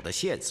凶手的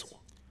线索，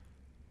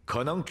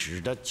可能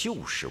指的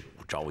就是武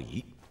昭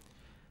仪。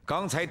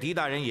刚才狄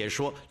大人也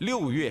说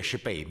6月是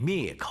被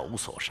灭口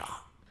所杀。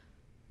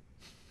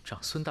长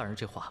孙大人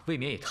这话未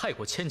免也太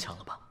过牵强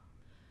了吧？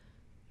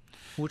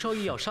武昭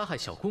仪要杀害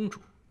小公主，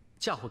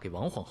嫁祸给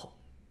王皇后，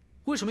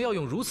为什么要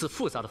用如此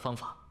复杂的方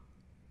法？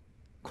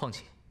况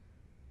且，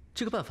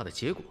这个办法的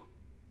结果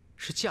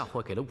是嫁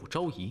祸给了武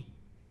昭仪，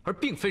而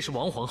并非是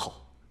王皇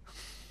后。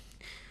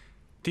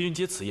狄仁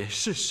杰此言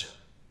是实。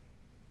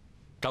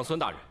长孙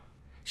大人，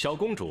小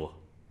公主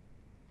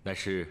乃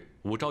是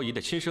武昭仪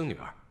的亲生女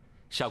儿，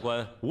下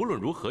官无论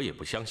如何也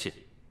不相信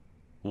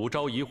武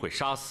昭仪会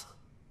杀死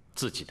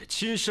自己的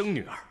亲生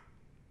女儿。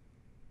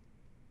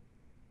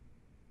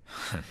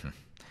哼哼。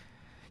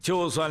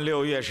就算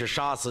6月是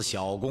杀死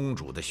小公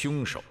主的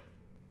凶手，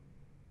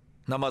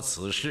那么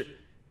此事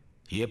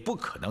也不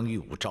可能与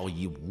武昭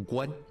仪无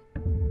关。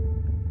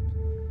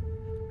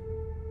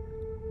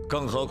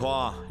更何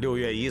况6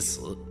月已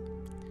死。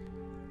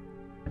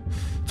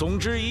总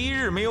之，1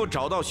日没有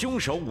找到凶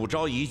手，武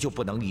昭仪就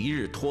不能1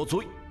日脱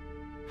罪。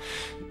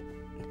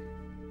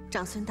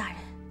长孙大人，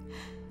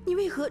你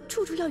为何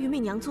处处要与媚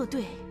娘作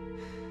对？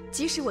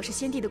即使我是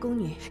先帝的宫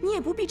女，你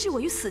也不必置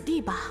我于死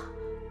地吧？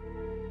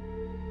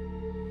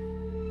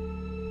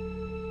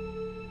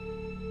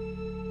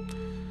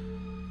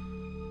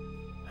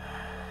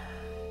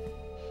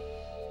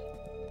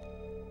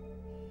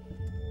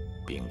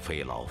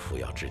非老夫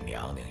要置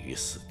娘娘于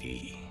死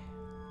地，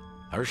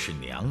而是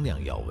娘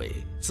娘要为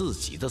自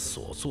己的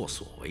所作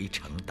所为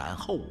承担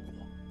后果。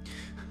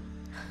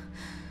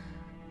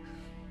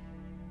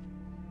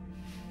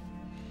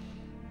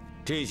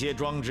这些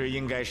装置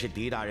应该是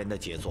狄大人的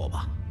杰作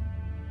吧？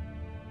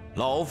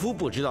老夫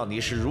不知道你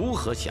是如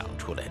何想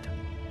出来的，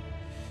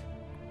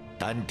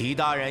但狄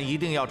大人一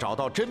定要找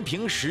到真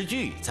凭实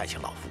据，再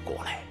请老夫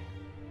过来。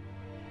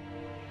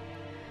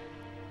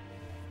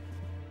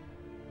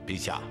陛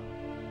下，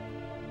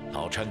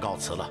老臣告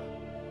辞了。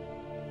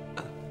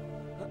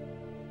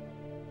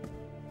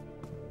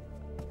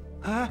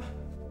哎，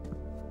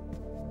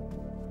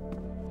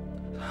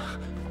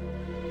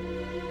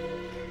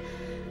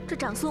这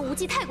长孙无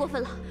忌太过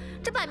分了，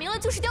这摆明了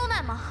就是刁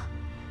难嘛！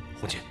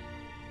红姐，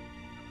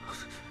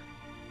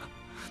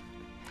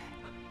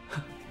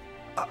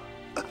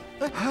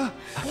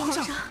皇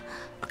上，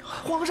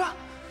皇上，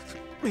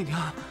媚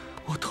娘，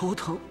我头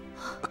疼。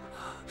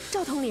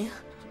赵统领，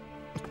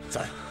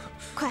在，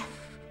快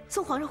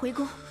送皇上回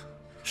宫。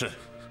是。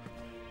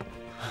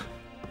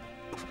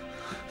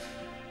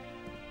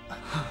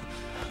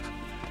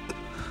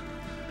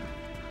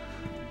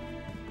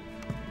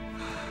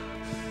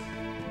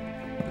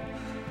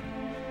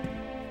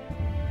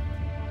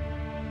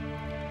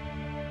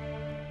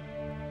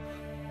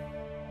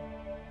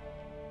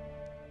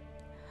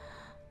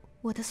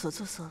我的所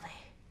作所为，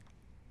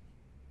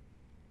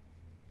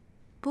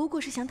不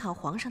过是想讨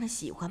皇上的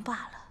喜欢罢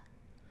了。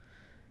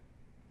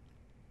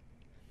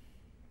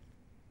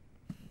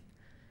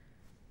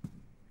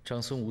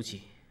长孙无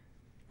忌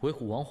维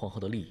护王皇后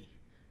的利益，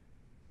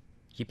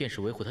也便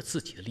是维护他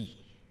自己的利益。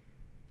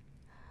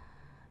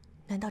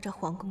难道这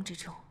皇宫之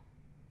中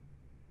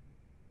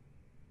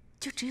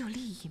就只有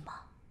利益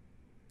吗？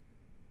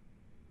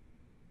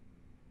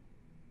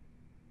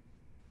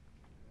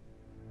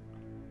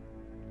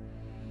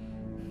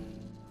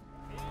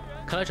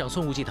看来长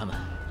孙无忌他们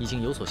已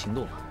经有所行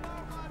动了。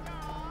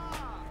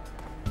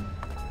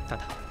大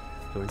大，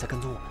有人在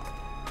跟踪我们，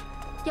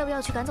要不要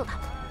去赶走他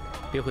们？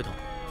别回头，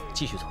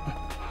继续走，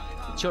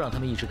就让他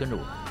们一直跟着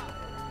我们。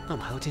那我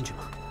们还要进去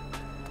吗？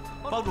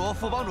帮主，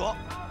副帮主，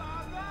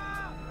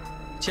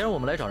既然我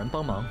们来找人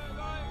帮忙，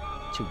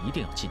就一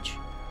定要进去。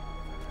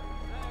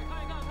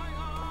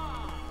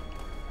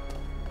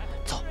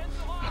走。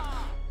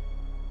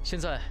现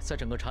在在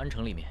整个长安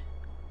城里面，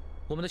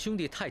我们的兄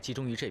弟太集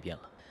中于这边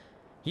了。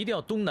一定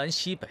要东南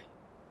西北，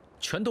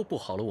全都布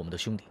好了我们的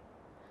兄弟，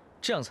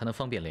这样才能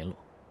方便联络，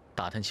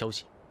打探消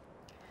息。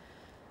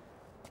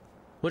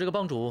我这个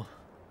帮主，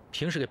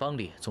平时给帮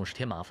里总是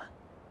添麻烦，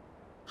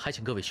还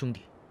请各位兄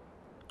弟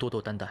多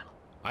多担待了。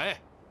哎，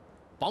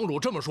帮主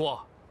这么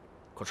说，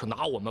可是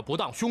拿我们不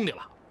当兄弟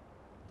了。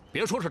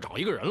别说是找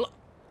一个人了，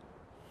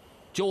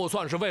就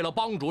算是为了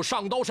帮主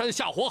上刀山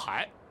下火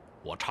海，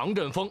我常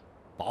振锋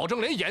保证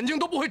连眼睛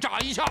都不会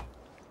眨一下，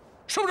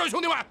是不是，兄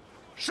弟们？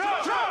是。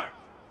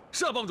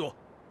是啊，帮主，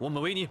我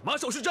们为你马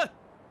首是瞻。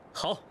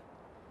好，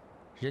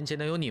人间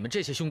能有你们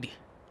这些兄弟，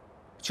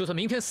就算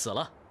明天死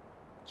了，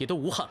也都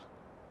无憾了。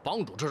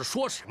帮主这是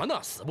说什么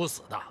呢？死不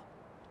死的，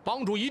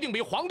帮主一定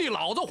比皇帝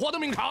老子活得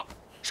命长，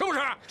是不是？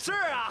是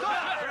啊，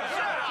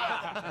是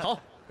啊。好，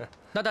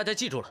那大家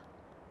记住了，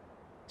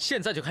现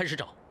在就开始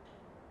找，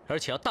而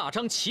且要大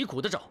张旗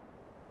鼓的找。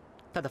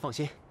大大放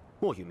心，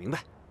墨雨明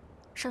白。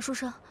傻书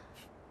生，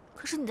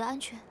可是你的安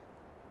全？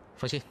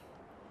放心，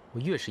我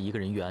越是一个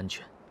人越安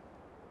全。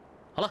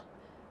好了，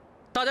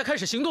大家开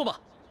始行动吧！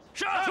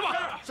是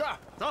吧？是，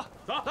走。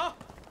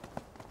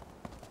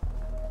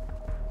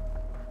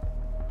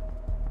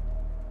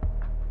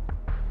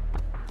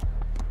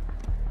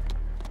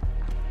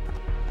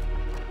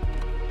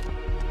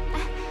哎，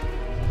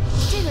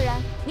这个人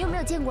你有没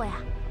有见过呀？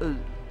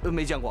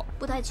没见过。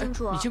不太清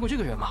楚。你见过这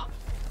个人吗？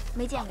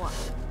没见过。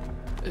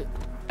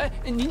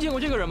您见过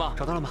这个人吗？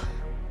找到了吗？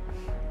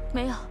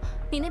没有。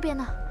你那边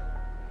呢？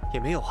也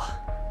没有啊。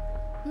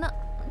那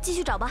继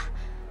续找吧。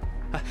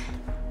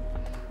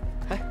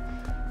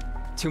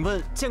请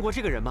问见过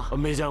这个人吗？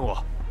没见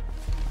过。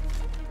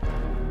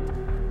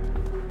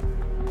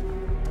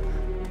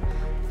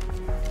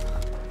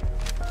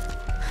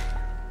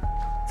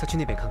再去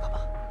那边看看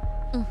吧。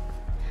嗯。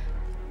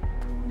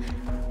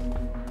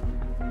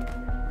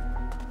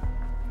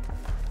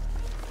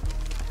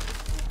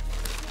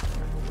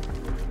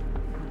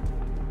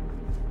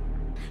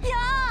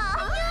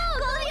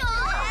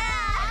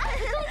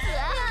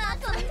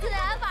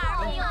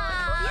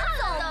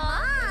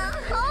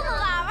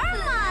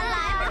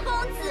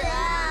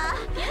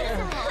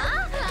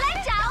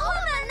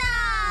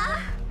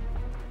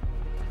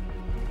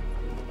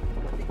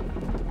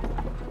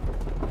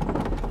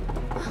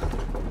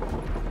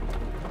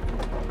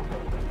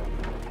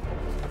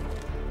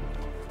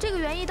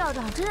道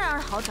长真让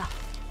人好找，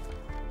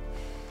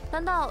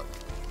难道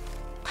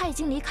他已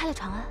经离开了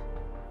长安？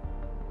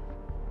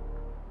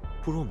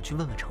不如我们去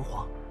问问城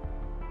隍。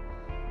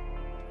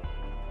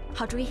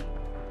好主意。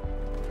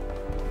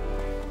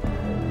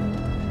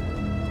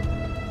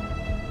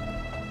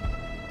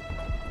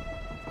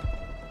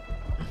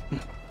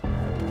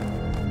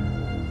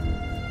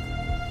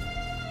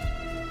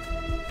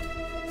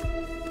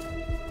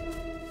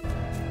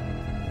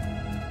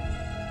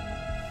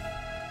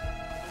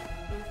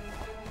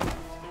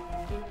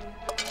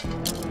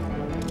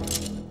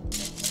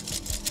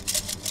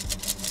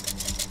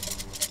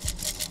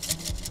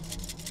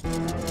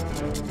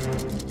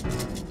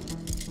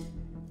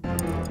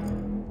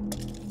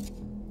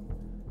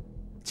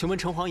请问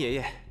城隍爷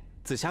爷，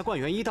紫霞观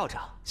元一道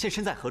长现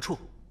身在何处？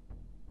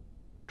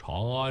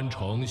长安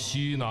城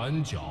西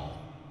南角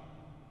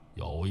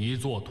有一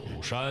座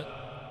土山，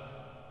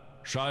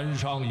山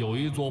上有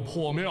一座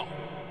破庙，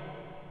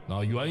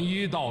那元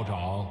一道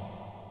长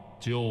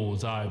就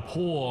在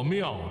破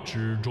庙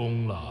之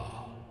中了。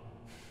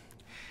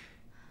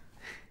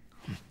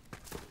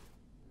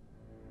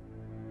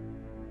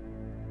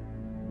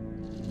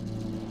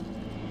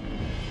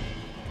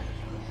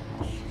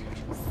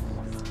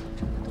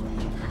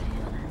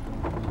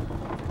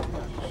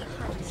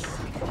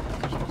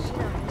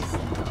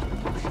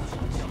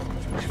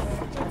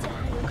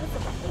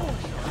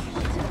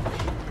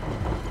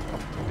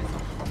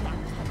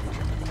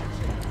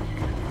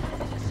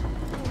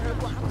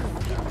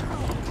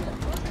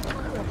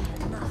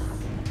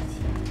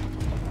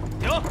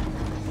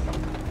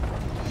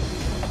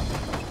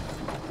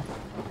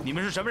 你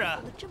们是什么人？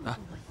啊，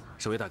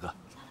守卫大哥，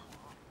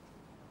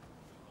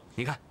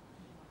您看，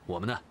我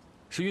们呢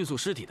是运送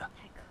尸体的，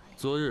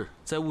昨日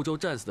在婺州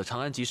战死的长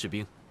安籍士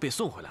兵被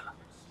送回来了，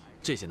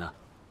这些呢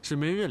是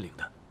没人认领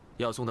的，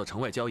要送到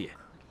城外郊野，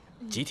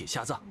集体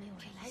下葬。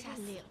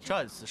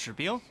战死士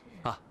兵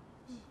啊，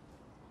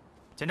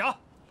检查。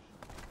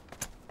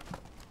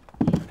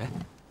哎，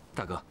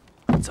大哥，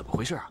怎么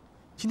回事啊？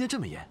今天这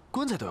么严，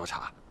棺材都要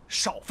查。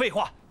少废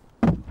话。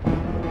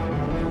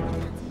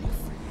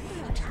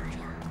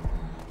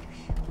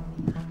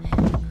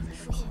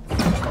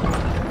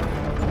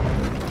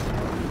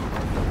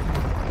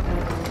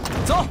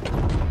 走。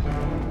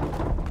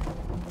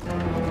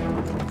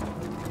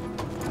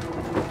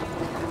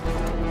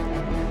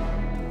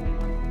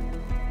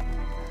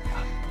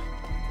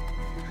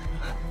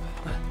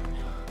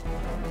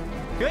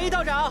元一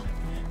道长，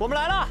我们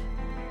来了。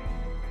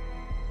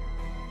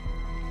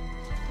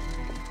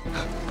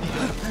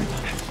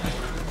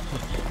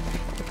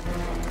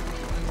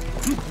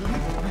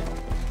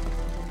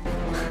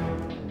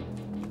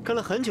跟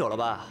了很久了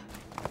吧？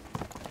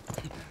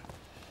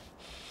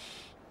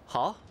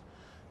好。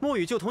 墨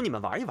雨就同你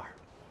们玩一玩，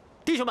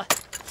弟兄们，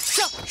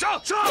上！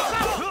上！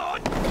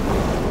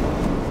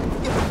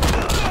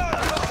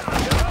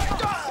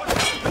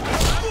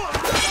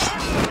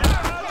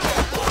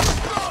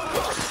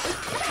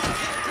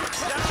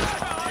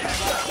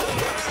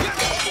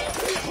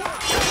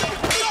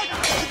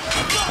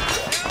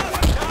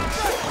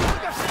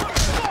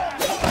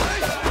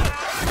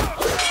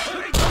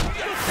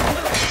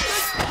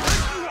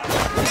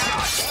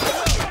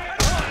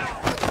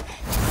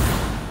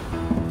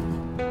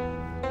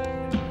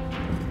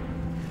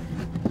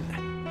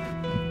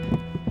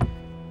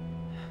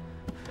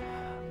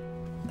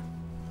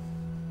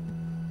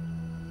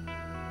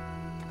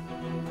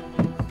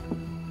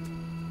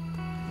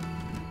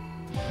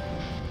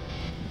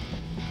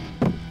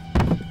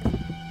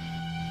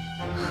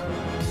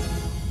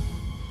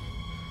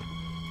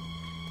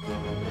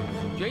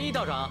元一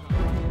道长，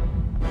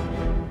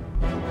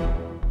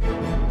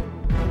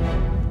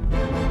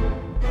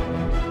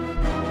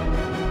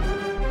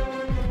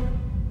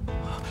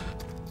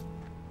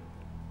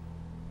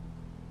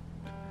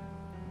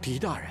狄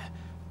大人，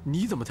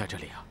你怎么在这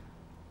里啊？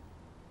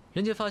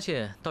人杰发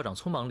现道长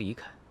匆忙离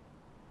开，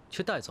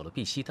却带走了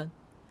碧溪丹，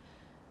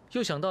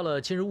又想到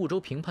了今日婺州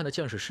平叛的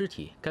将士尸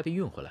体该被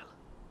运回来了，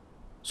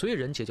所以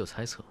人杰就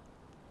猜测，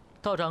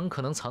道长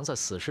可能藏在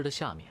死尸的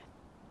下面。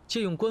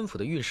 借用官府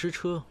的运尸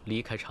车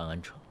离开长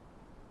安城。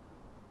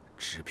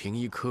只凭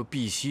一颗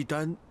碧溪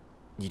丹，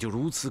你就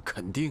如此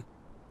肯定？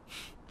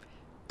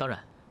当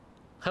然，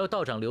还有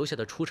道长留下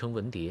的出城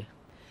文牒。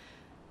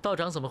道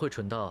长怎么会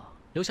蠢到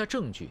留下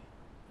证据，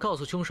告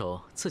诉凶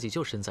手自己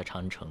就身在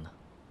长安城呢？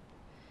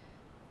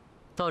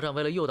道长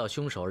为了诱导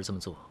凶手而这么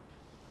做，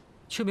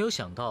却没有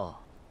想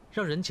到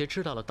让人杰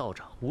知道了道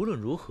长无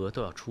论如何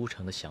都要出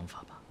城的想法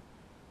吧？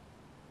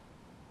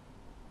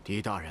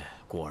狄大人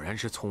果然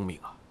是聪明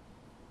啊！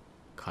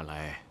 看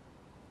来，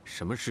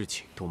什么事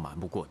情都瞒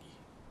不过你。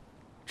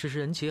只是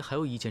人杰还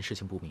有一件事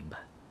情不明白，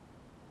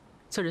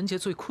在人杰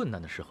最困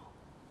难的时候，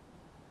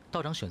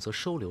道长选择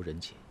收留人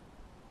杰，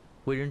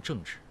为人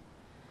正直，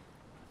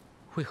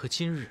为何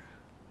今日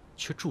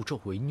却助纣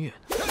为虐呢？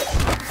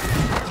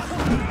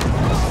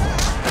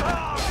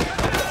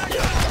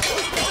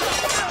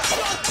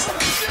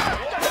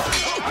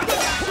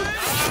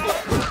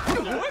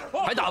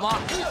还打吗？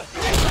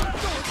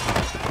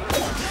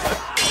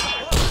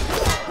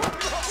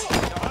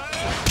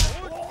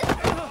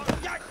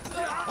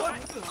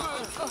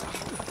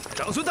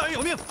 长孙大人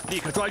有命，立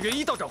刻抓元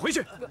一道长回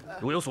去，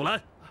如有所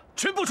拦，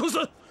全部处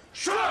死。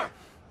是。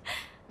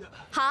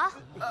好，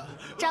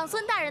长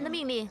孙大人的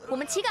命令，我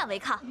们岂敢违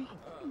抗？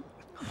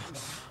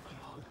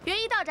元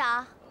一道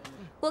长，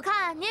我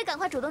看你也赶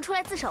快主动出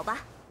来自首吧，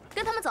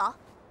跟他们走。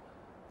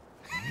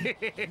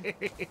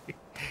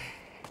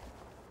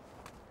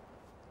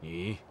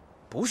你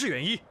不是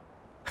元一？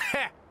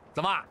嘿，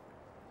怎么，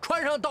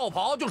穿上道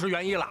袍就是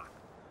元一了？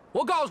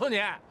我告诉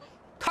你，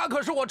他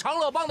可是我长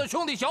乐帮的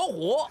兄弟小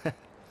虎。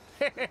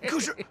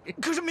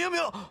可是明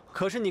明，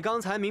可是你刚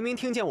才明明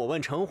听见我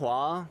问城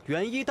隍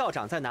元一道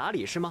长在哪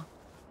里，是吗？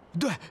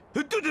对。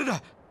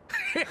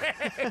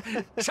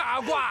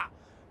傻瓜，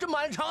这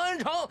满长安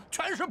城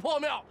全是破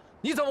庙，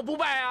你怎么不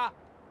拜啊？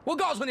我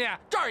告诉你，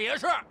这儿也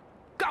是，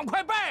赶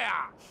快拜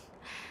啊！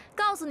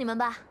告诉你们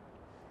吧，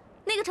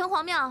那个城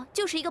隍庙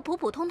就是一个普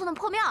普通通的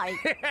破庙而已。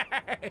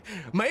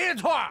没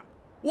错，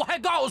我还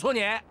告诉你，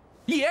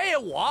爷爷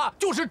我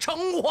就是城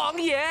隍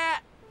爷。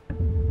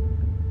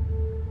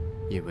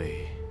因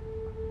为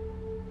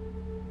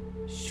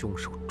凶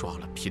手抓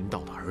了贫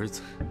道的儿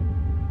子。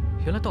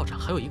原来道长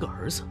还有一个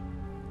儿子。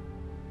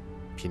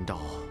贫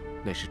道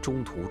那是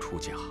中途出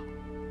家，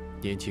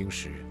年轻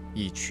时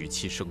亦娶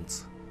妻生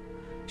子。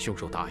凶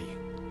手答应，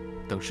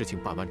等事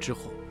情办完之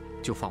后，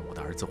就放我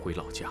的儿子回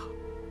老家。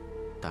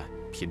但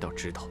贫道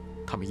知道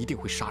他们一定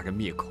会杀人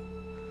灭口，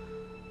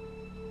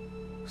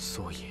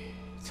所以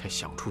才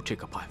想出这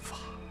个办法。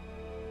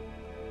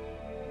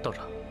道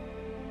长，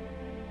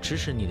指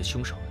使你的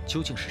凶手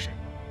究竟是谁？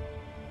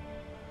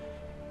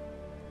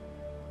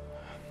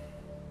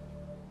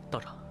道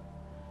长，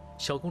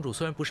小公主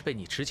虽然不是被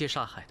你直接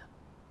杀害的，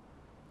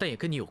但也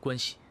跟你有关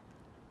系。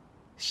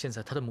现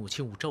在她的母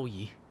亲武昭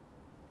仪，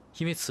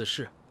因为此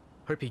事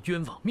而被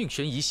冤枉，命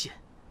悬一线。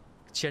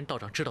既然道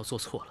长知道做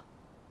错了，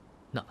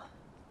那么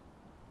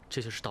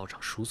这就是道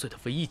长赎罪的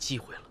唯一机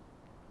会了。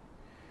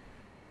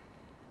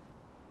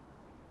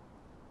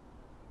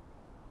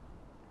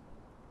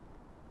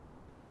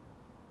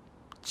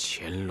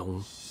乾隆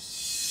勿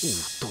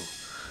动。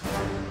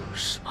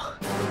什么？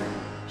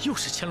又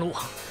是乾隆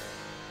王？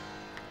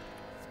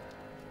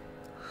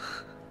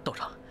道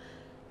长，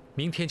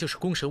明天就是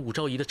公审武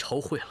昭仪的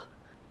朝会了，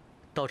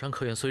道长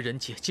可愿随仁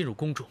姐进入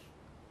宫中，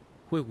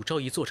为武昭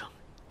仪作证，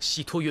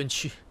洗脱冤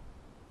屈？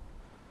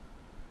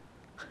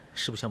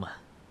实不相瞒，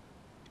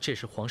这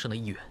是皇上的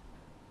意愿。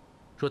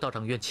若道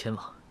长愿前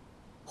往，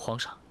皇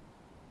上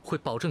会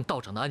保证道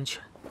长的安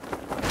全。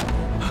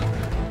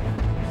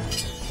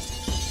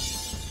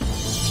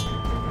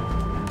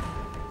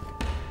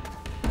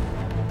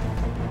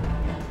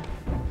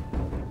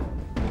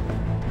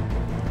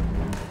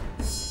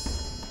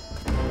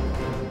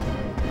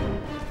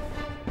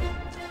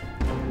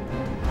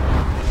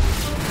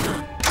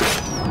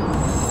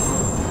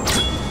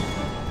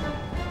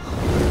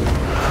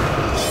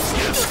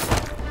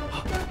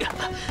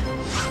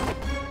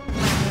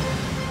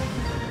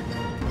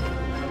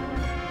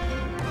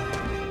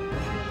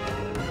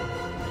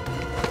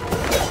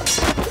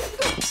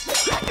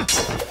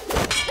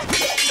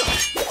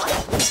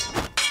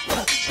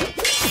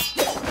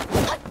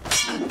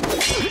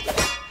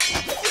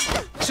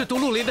是独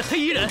鹿林的黑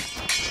衣人。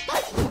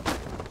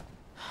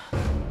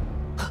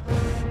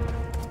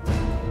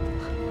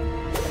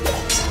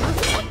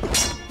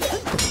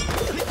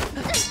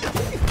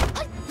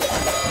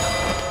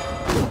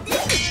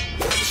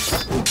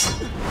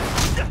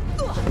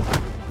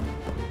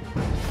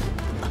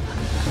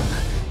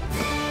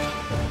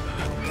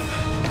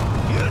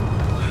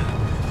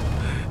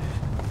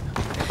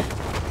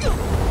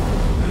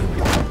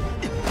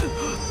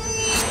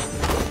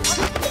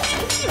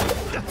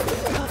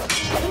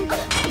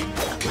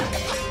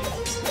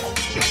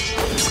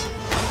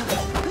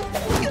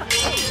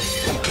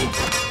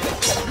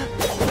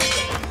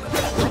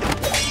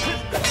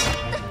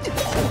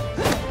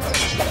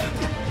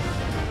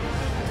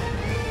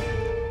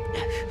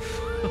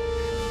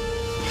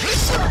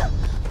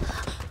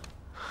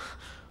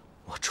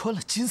穿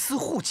了金丝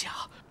护甲，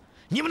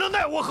你们能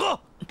奈我何？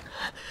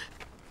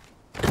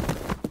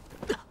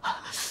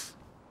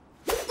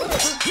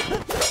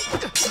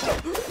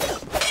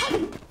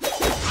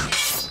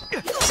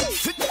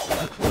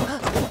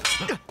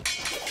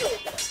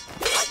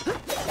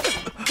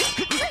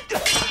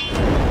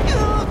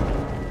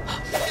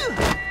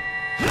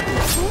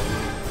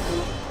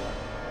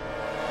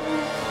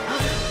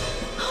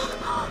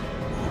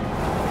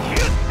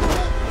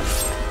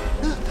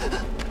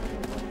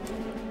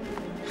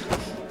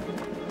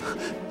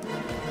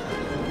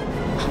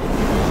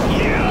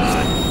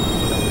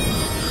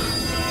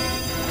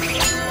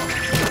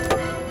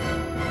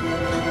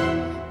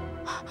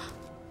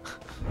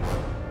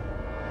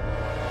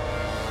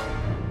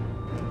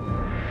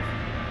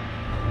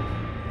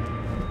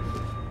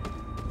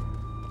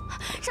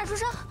傻书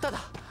生，大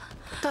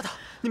大，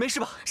你没事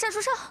吧？傻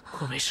书生，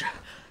我没事，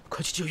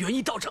快去救元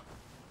一道长。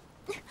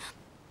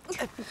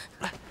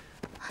来，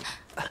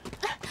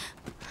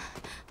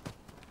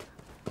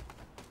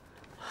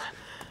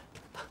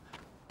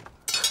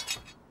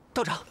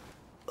道长，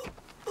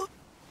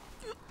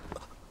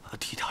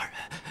狄大人，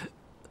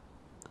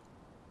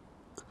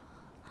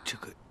这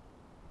个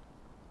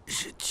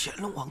是乾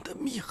隆王的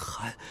密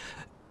函，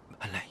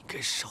本来应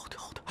该烧掉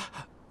的，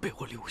被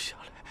我留下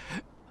来。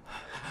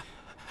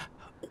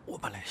我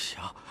本来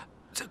想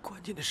在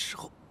关键的时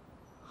候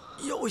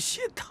要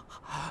挟他，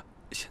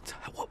现在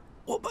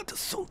我把它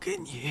送给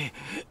你。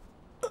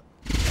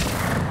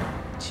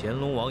乾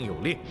隆王有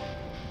令，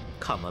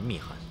看完密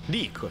函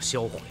立刻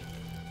销毁。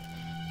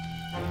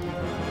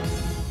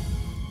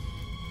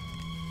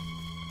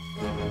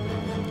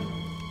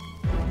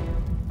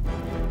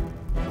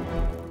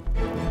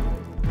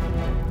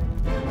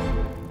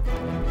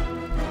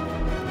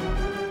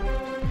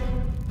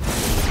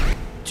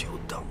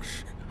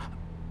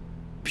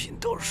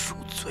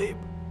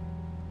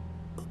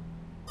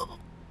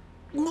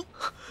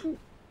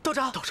道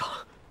长，道长，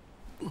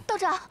道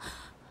长，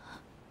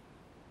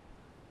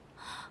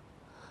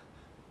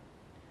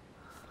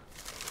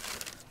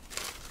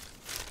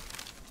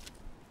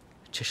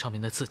这上面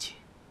的字迹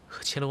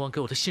和乾隆王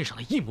给我的信上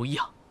的一模一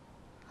样。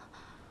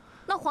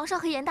那皇上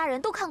和严大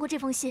人都看过这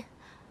封信，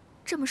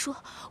这么说，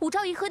武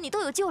昭仪和你都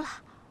有救了。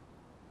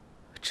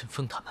陈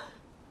峰他们，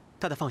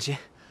大大放心，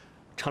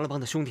长乐帮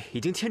的兄弟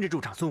已经牵制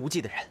住长孙无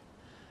忌的人，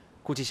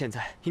估计现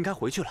在应该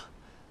回去了。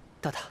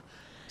大大，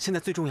现在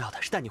最重要的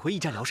是带你回驿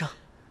站疗伤。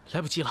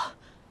来不及了，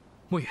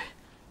墨雨，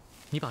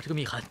你把这个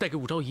密函带给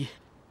武昭仪，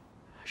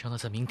让他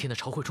在明天的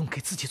朝会中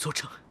给自己作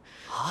证。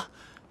啊，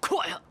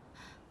快呀！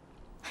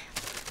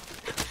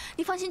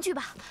你放心去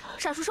吧，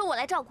傻书生我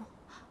来照顾。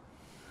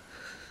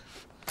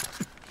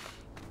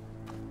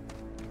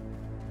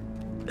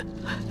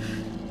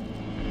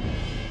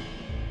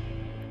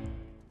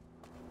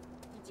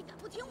你竟敢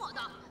不听我的！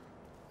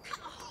看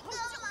我好好教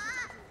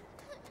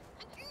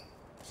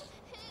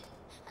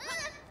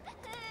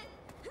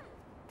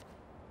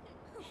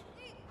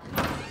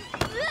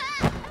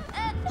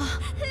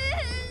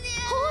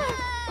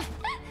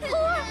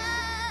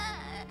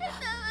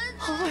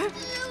猴儿，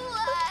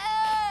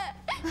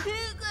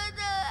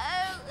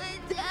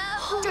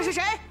这是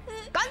谁？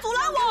敢阻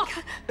拦我！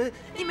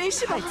你没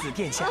事吧，太子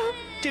殿下？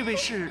这位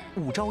是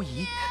武昭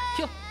仪。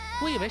哟，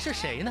我以为是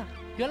谁呢？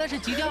原来是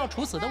即将要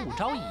处死的武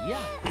昭仪呀！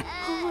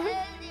猴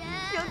儿，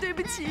娘对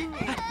不起你。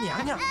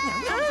娘娘，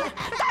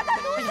大胆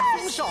奴才！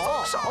松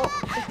手！手！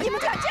你们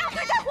敢这样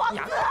对待皇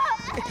子？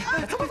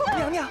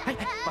娘娘，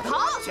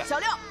好，小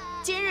六，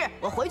今日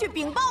我回去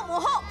禀报母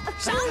后，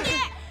赏你。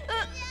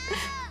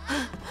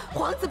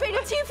皇子被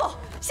人欺负，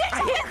先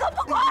生为何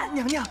不管？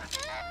娘娘，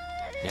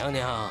娘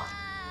娘，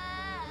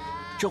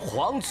这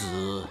皇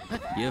子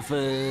也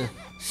分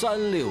3、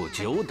6、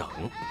9等，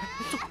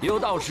有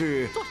道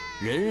是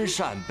人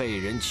善被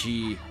人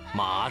欺，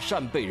马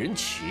善被人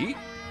骑，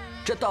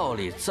这道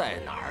理在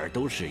哪儿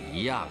都是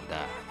一样的。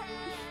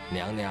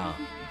娘娘，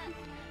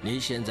您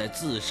现在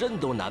自身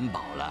都难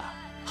保了，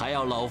还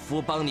要老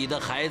夫帮你的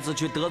孩子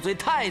去得罪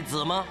太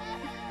子吗？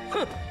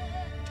哼！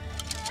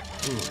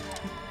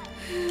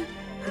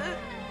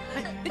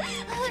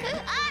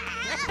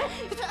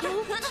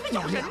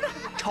娘娘，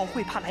朝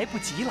会怕来不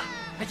及了，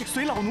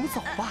随老奴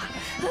走吧，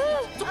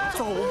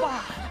走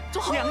吧，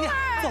娘娘，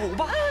走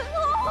吧，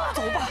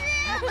走吧，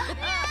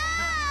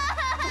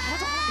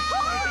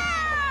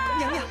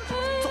娘娘，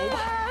走吧，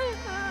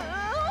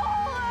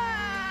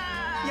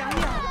娘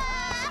娘，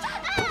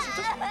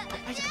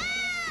哎呀，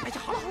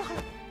好了，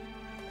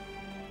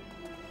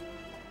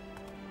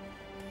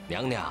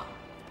娘娘，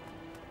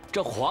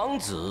这皇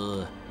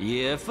子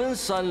也分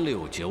3、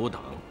6、9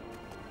等，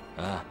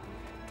啊。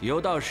有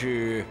道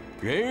是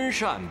人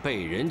善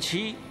被人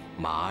欺，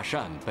马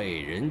善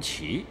被人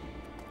骑，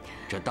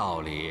这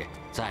道理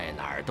在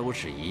哪儿都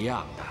是一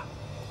样的。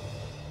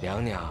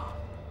娘娘，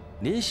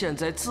您现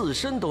在自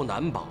身都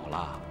难保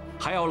了，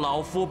还要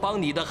老夫帮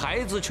你的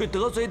孩子去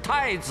得罪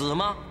太子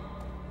吗？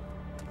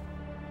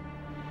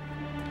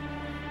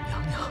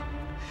娘娘，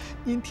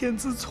您天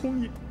资聪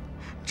颖，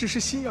只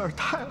是心眼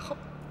太好，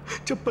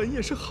这本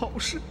也是好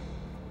事，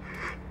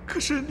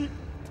可是你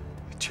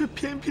却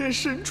偏偏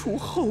身处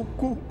后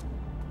宫。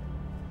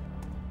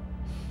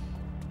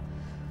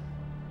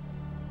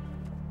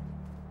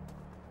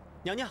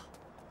娘娘，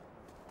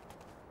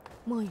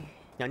墨雨，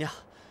娘娘，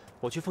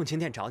我去凤琴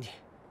殿找你，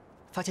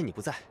发现你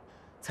不在，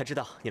才知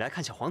道你来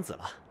看小皇子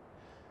了。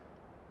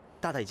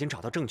大大已经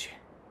找到证据，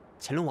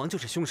乾隆王就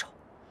是凶手。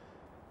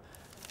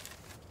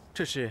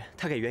这是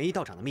他给元一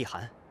道长的密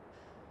函，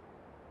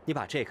你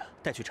把这个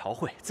带去朝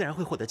会，自然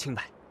会获得清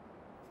白。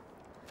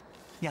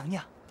娘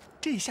娘，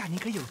这下你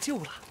可有救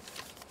了。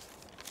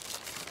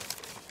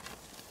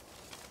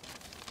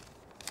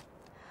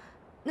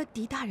那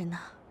狄大人呢？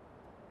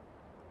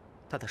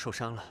大大受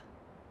伤了，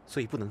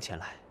所以不能前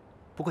来。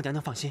不过娘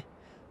娘放心，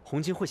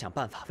红巾会想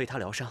办法为他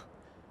疗伤。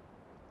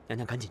娘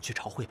娘赶紧去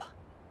朝会吧。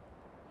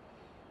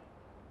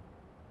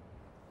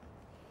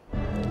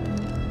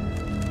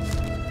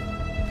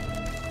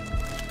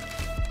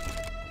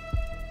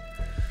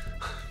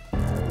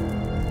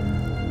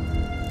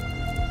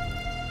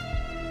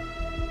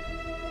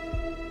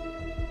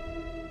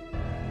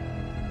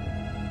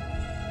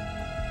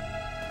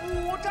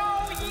武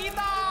昭仪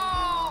到！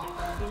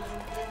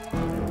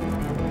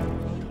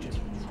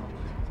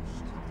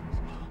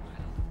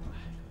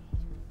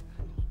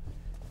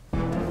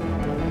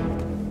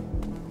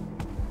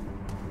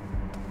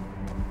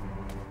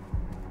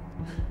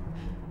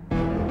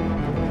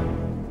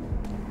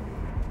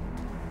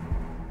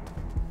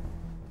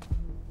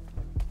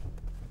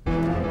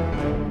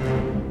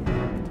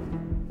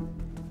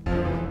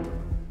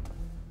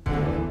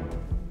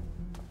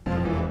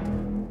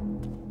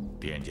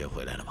殿姐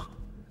回来了吗？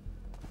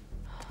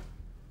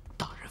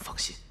大人放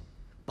心，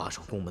把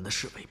守宫门的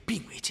侍卫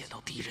并未见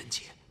到狄仁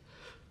杰。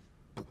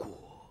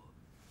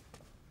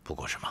不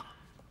过什么？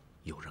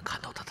有人看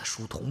到他的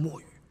书童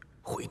墨雨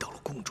回到了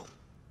宫中。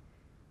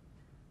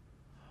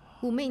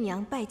武媚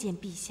娘拜见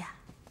陛下。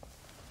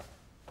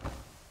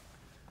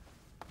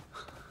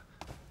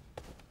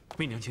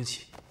媚娘请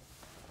起。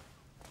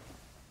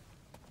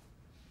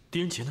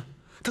狄仁杰呢？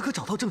他可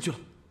找到证据了？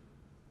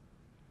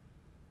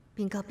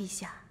禀告陛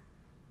下，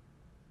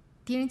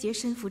狄仁杰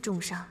身负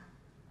重伤，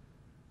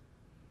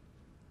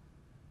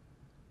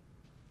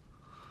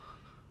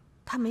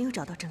他没有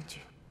找到证据。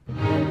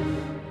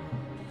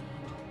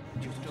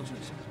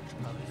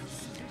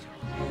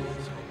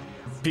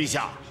陛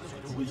下，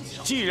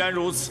既然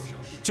如此，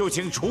就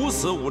请处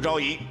死武昭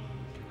仪。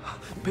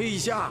陛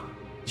下，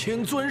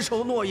请遵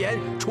守诺言，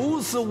处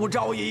死武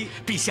昭仪。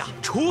陛下，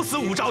处死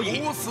武昭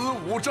仪！处死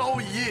武昭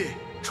仪！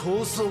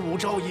处死武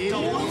昭仪！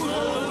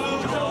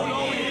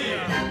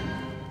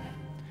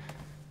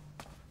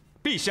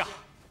陛下，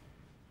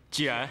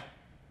既然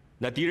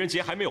那狄仁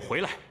杰还没有回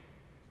来，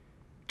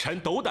臣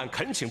斗胆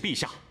恳请陛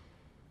下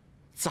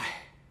再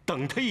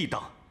等他一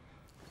等。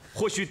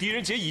或许狄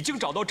仁杰已经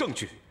找到证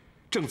据，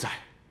正在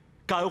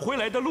赶回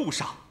来的路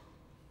上。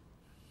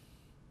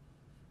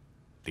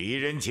狄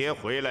仁杰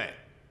回来，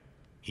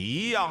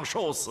一样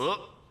受死。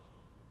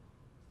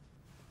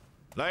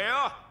来人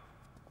啊，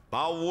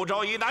把武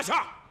昭仪拿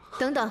下！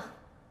等等，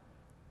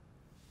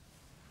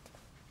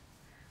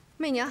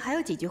媚娘还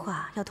有几句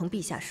话要同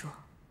陛下说。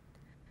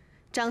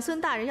长孙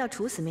大人要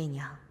处死媚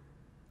娘，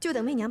就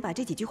等媚娘把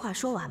这几句话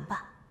说完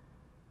吧。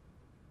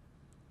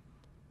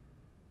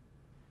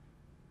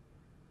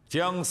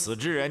将死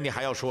之人，你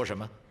还要说什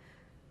么？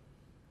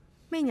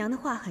媚娘的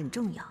话很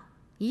重要，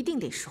一定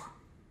得说，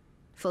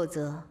否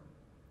则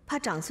怕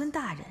长孙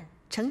大人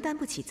承担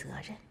不起责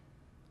任。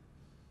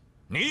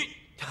你，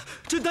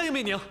朕答应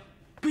媚娘。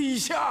陛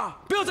下，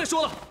不要再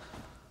说了。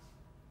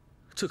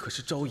这可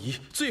是昭仪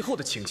最后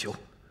的请求，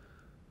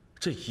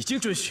朕已经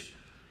准许，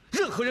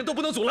任何人都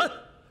不能阻拦。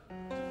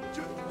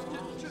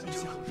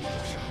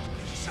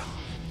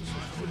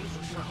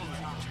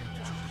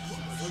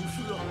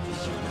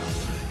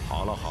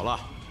好了好了，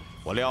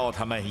我料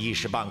他们一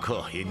时半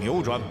刻也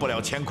扭转不了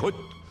乾坤。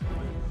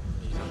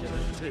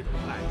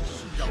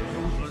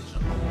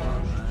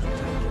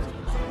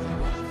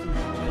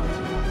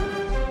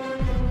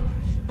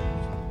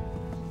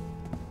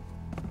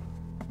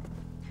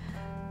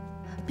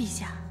陛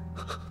下，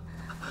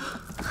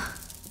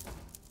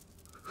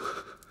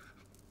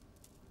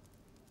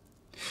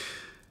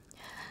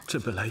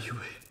朕本来以为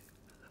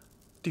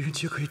狄仁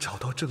杰可以找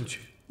到证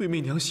据为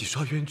媚娘洗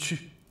刷冤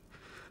屈，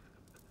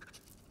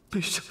没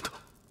想到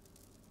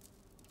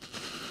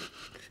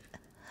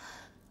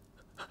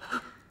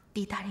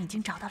狄大人已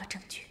经找到了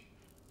证据，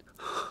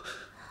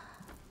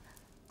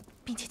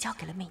并且交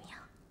给了媚娘。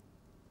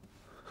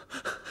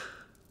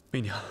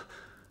媚娘，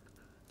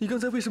你刚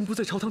才为什么不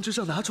在朝堂之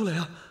上拿出来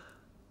啊？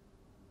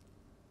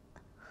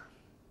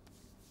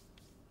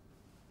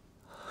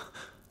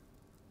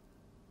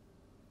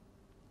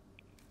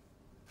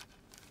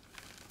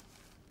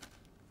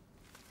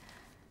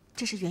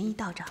这是元一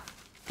道长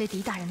对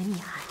狄大人的密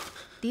函，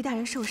狄大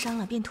人受伤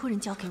了，便托人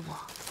交给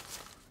我。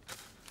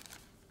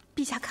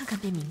陛下看看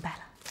便明白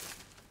了。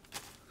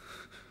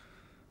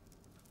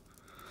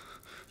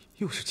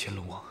又是乾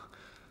隆王，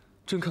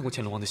朕看过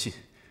乾隆王的信，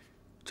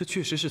这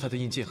确实是他的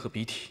印鉴和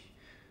笔体。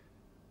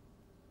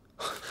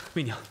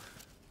媚娘，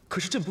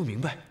可是朕不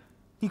明白，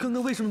你刚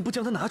刚为什么不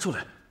将它拿出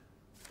来？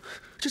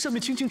这上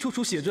面清清楚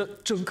楚写着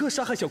整个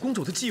杀害小公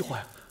主的计划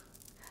呀。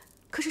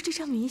可是这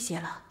上面也写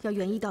了，要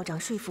元一道长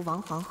说服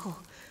王皇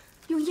后，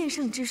用厌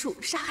胜之术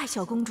杀害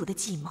小公主的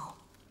计谋。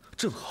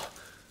正好，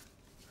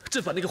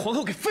朕把那个皇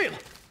后给废了。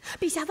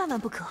陛下万万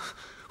不可！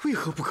为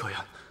何不可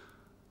呀？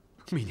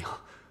媚娘，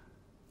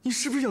你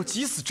是不是要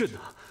急死朕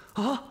啊？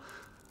啊！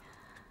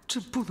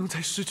朕不能再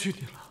失去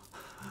你了。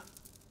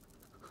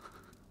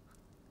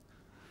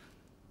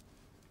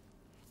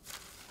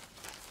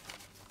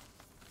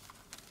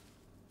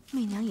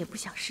媚娘也不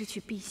想失去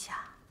陛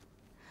下。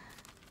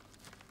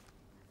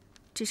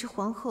只是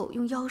皇后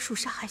用妖术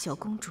杀害小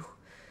公主，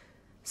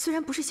虽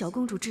然不是小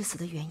公主致死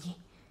的原因，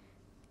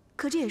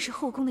可这也是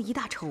后宫的一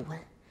大丑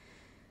闻。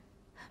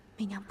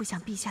媚娘不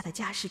想陛下的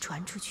家事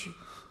传出去，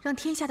让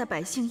天下的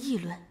百姓议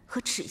论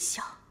和耻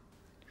笑。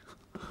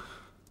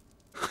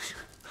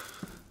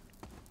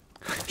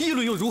议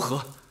论又如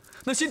何？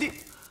那先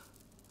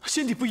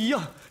帝不一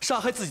样，杀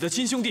害自己的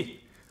亲兄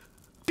弟，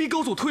逼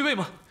高祖退位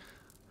吗？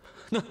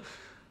那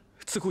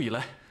自古以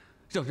来，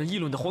让人议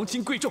论的皇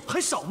亲贵胄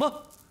还少吗？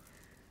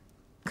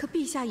可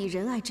陛下以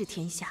仁爱治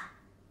天下，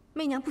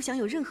媚娘不想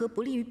有任何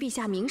不利于陛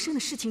下名声的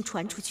事情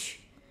传出去。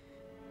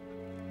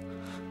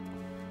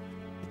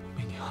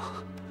媚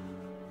娘，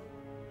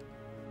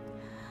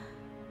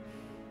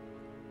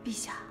陛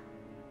下，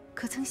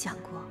可曾想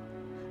过，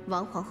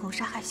王皇后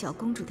杀害小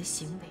公主的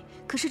行为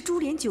可是株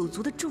连九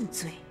族的重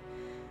罪，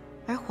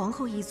而皇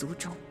后一族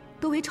中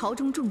多为朝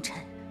中重臣，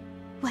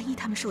万一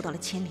他们受到了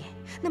牵连，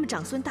那么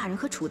长孙大人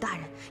和楚大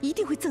人一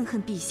定会憎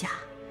恨朕下。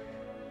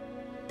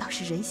到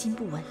时人心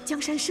不稳，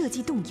江山社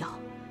稷动摇，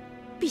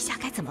陛下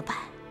该怎么办？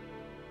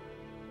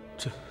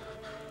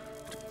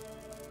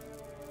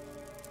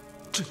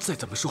朕再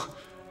怎么说，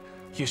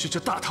也是这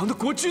大唐的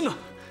国君呢。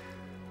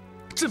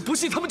朕不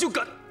信他们就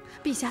敢。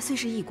陛下虽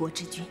是一国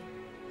之君，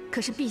可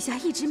是陛下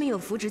一直没有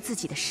扶植自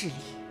己的势力。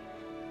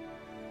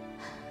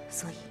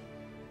所以，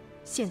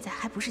现在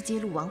还不是揭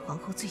露王皇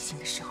后罪行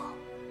的时候。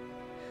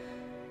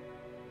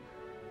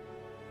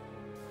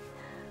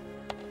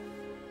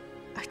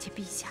而且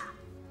陛下，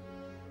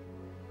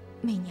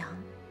媚娘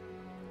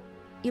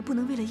也不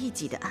能为了一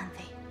己的安危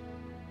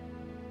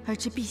而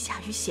置陛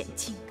下于险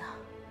境啊！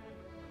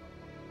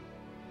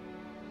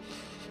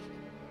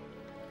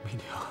媚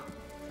娘，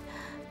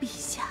陛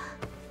下，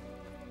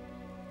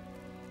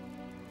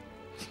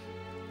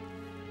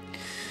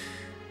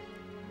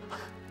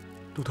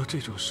都到这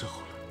种时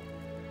候了，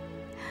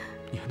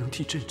你还能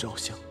替朕着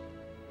想？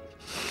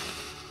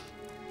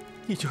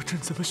你叫朕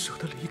怎么舍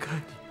得离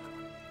开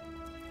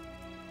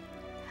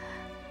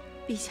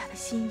你？陛下的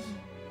心意，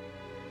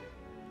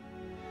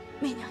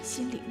媚娘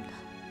心领了。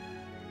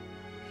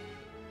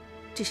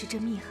只是这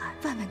密函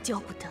万万交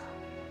不得，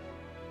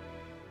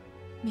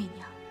媚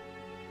娘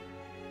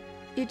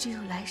也只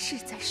有来世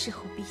再侍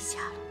候陛下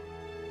了。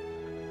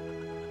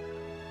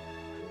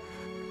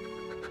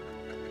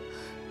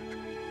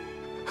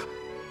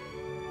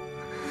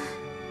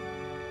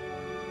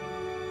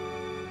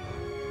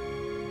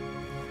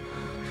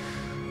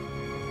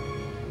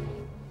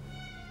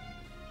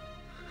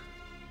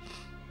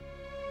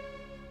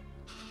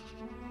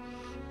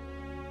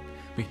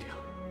媚娘，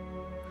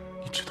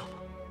你知道吗？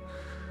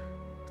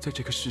在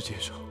这个世界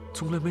上，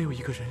从来没有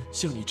一个人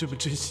像你这么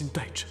真心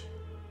待朕。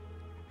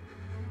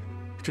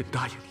朕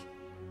答应你，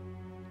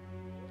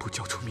不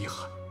交出密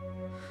函，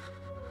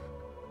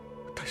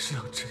但是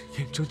让朕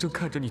眼睁睁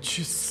看着你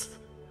去死，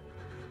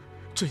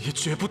朕也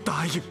绝不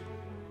答应。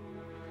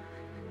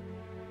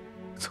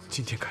从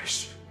今天开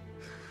始，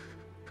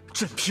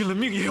朕拼了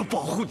命也要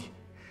保护你。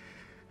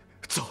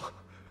走，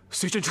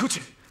随朕出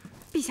去。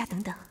陛下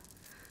等等。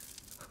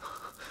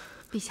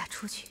陛下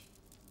出去，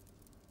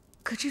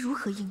可知如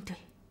何应对？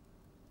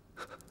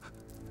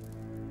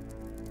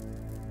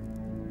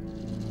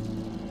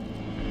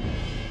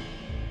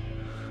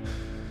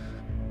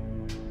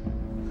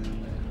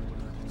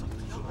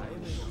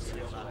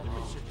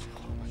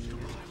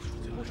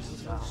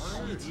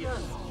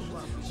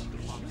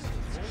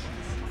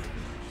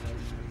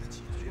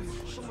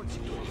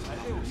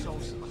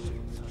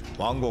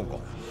王公公，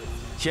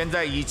现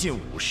在已近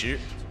午时，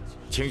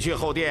请去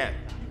后殿，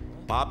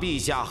把陛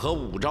下和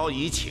武昭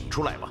仪请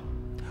出来吧。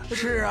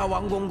是啊，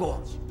王公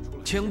公，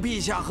请陛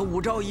下和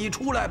武昭仪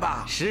出来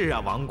吧。是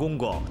啊，王公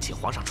公，请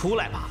皇上出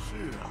来吧。是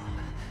啊，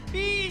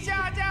陛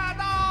下驾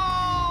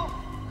到。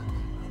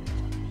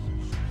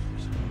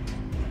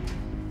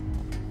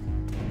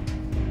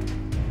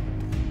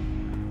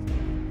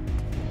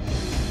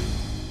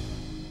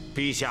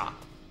陛下，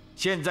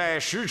现在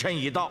时辰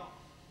已到，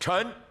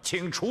臣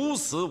请处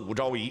死武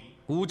昭仪。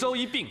武昭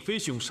仪并非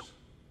凶手，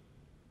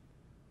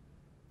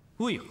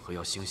为何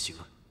要行刑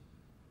啊？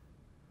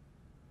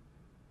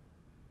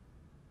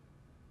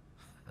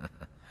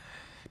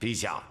陛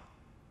下，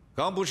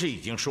刚不是已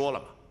经说了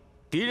吗？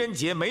狄仁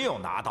杰没有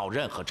拿到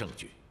任何证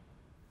据。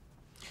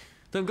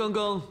但刚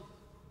刚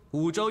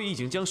武昭仪已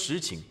经将实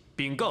情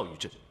禀告于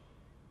朕，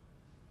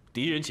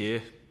狄仁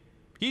杰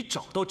已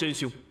找到真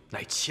凶，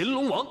乃乾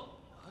隆王，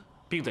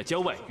并在郊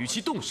外与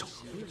其动手，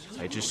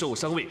才知受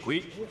伤未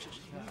归。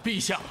陛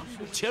下，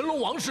乾隆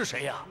王是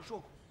谁呀？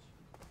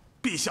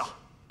陛下，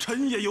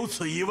臣也有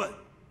此疑问。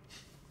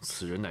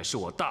此人乃是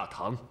我大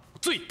唐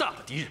最大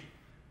的敌人，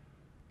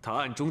他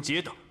暗中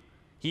结党，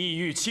意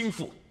欲倾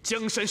覆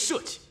江山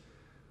社稷。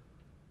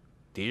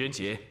狄仁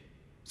杰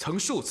曾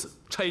数次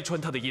拆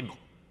穿他的阴谋，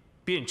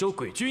汴州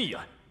鬼君一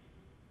案，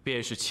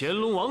便是乾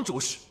隆王主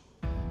使。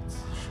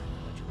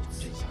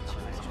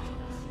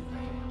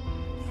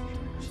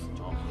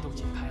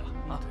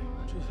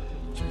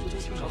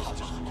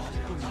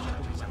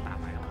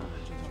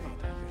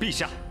陛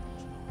下，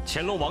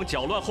乾隆王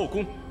搅乱后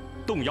宫，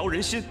动摇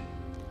人心，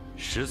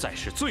实在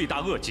是罪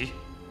大恶极。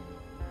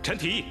臣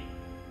提议，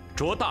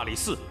着大理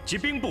寺及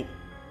兵部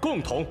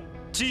共同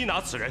缉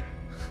拿此人。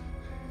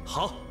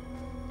好，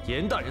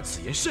严大人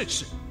此言甚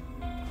是。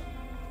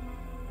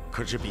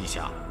可是陛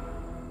下，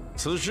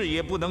此事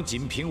也不能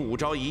仅凭武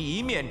昭仪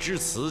一面之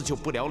词就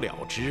不了了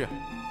之啊。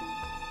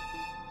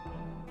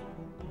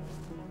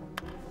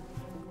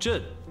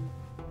朕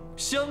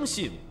相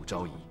信武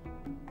昭仪，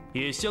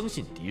也相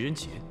信狄仁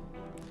杰。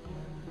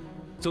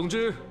总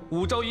之，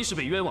武昭仪是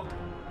被冤枉的。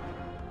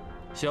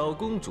小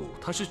公主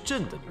她是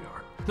朕的女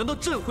儿，难道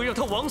朕会让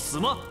她枉死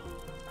吗？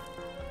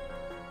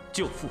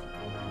舅父，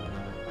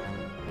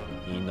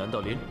你难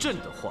道连朕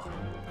的话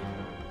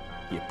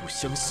也不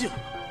相信了？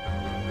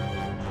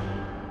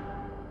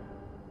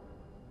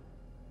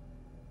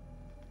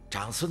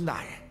长孙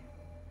大人，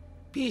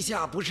陛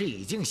下不是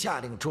已经下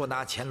令捉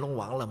拿乾隆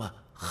王了吗？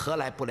何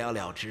来不了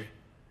了之？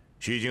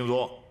徐敬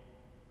作，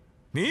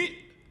你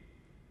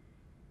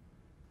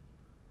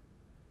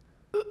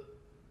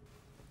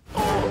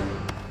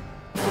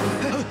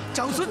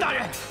长孙大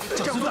人，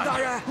长孙大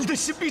人，你的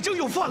心病症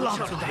又犯了。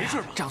没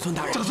事吧？长孙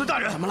大人，长孙大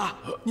人，怎么了？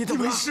你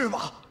没事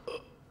吧？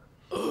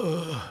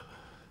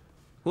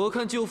我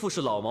看舅父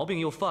是老毛病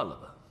又犯了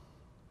吧，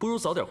不如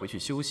早点回去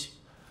休息。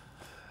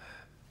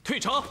退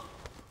朝。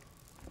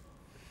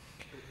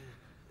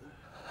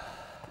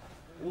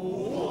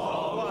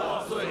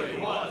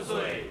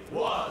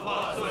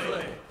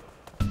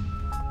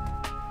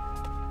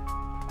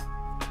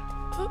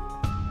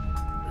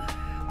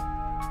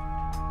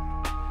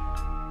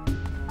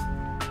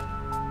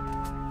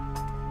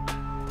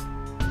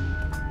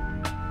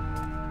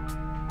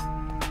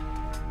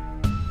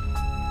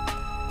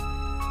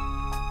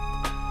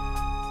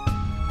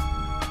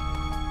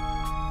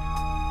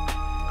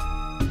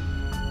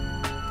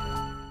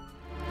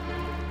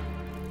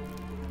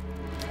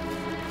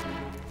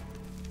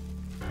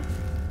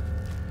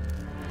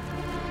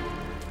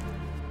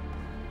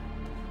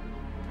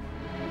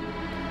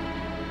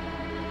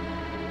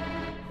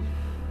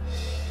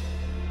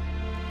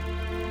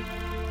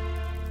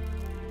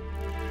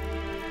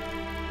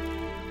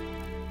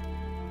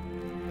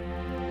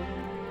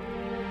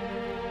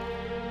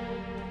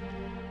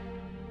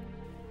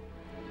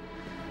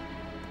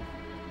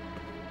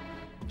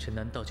这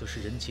难道就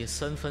是仁杰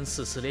三番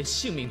四次连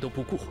性命都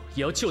不顾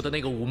也要救的那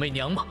个武媚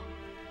娘吗？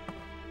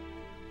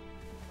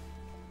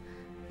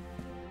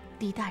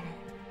狄大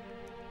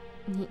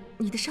人，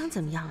你的伤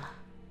怎么样了？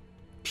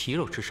皮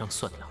肉之伤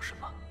算得了什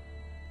么？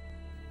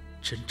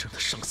真正的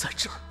伤在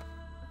这儿。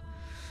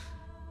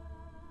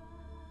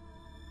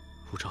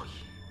吴昭仪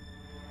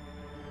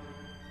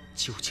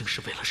究竟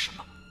是为了什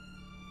么？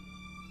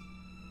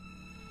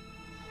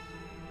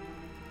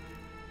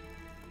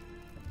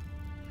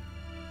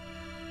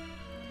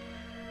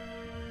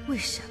为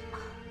什么？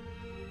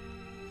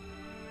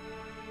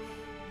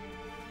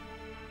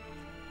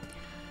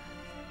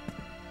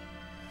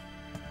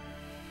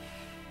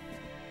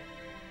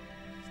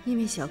因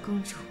为小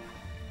公主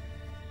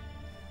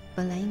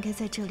本来应该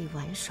在这里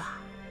玩耍、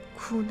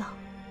哭闹、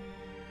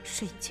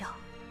睡觉，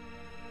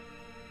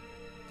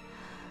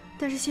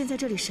但是现在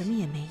这里什么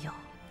也没有。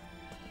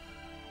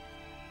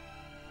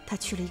她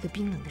去了一个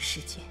冰冷的世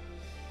界，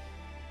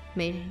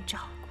没人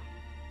照顾。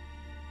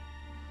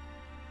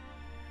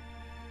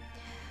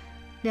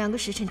2个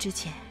时辰之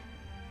前，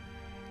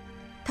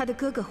她的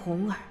哥哥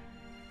红儿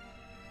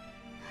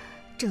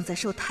正在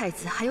受太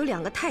子还有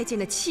2个太监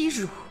的欺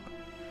辱，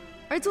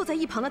而坐在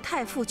一旁的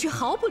太傅却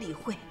毫不理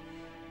会。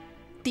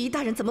狄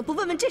大人怎么不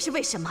问问这是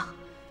为什么？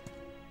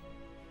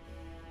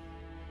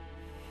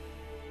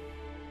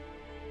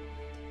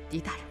狄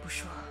大人不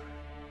说，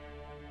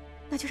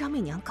那就让媚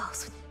娘告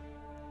诉你。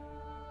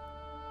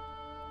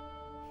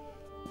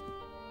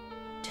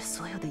这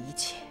所有的一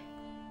切，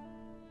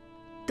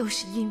都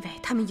是因为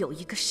他们有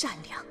一个善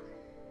良、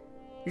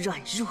软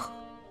弱、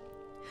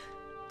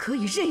可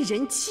以任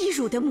人欺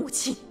辱的母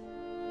亲。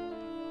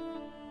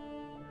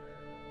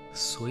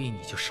所以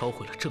你就烧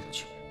毁了证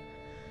据，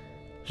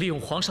利用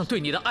皇上对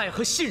你的爱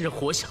和信任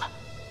活下来，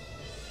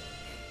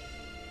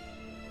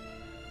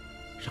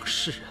让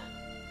世人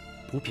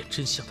不辨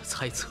真相的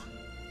猜测、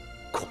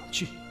恐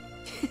惧。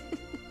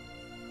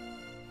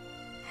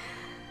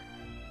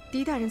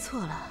狄大人错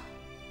了，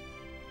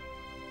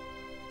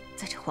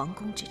在这皇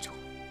宫之中，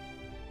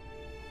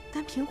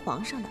单凭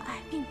皇上的爱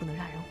并不能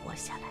让人活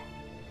下来。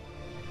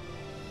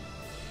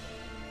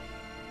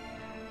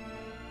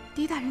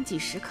狄大人几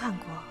时看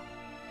过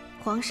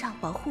皇上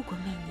保护过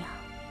媚娘？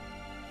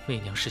媚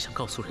娘是想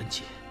告诉仁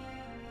杰，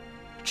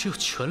只有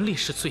权力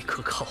是最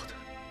可靠的，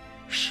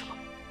是吗？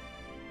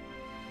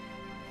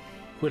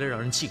为了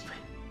让人敬畏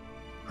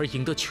而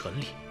赢得权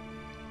力，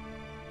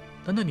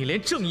难道你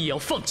连正义也要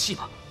放弃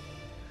吗？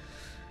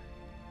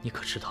你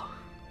可知道，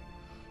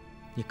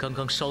你刚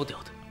刚烧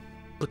掉的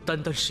不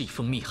单单是一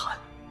封密函，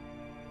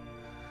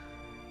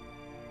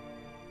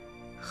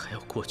还有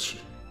过去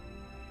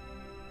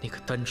那个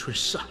单纯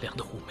善良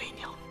的武媚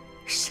娘。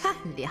善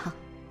良？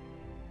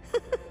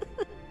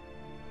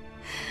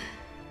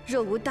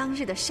若无当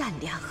日的善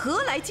良，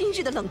何来今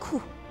日的冷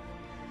酷？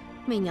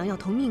媚娘要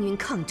同命运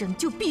抗争，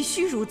就必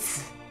须如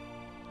此。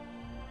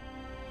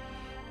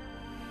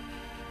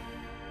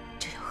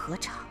这又何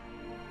尝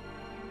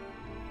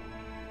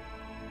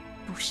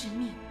不是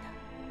命呢？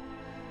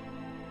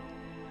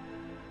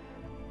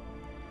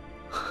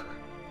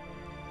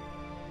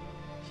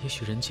也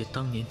许仁杰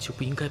当年就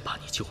不应该把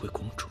你救回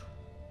公主。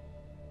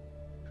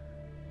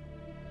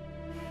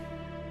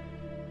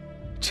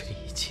这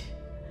一切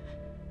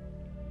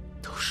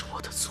都是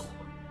我的错。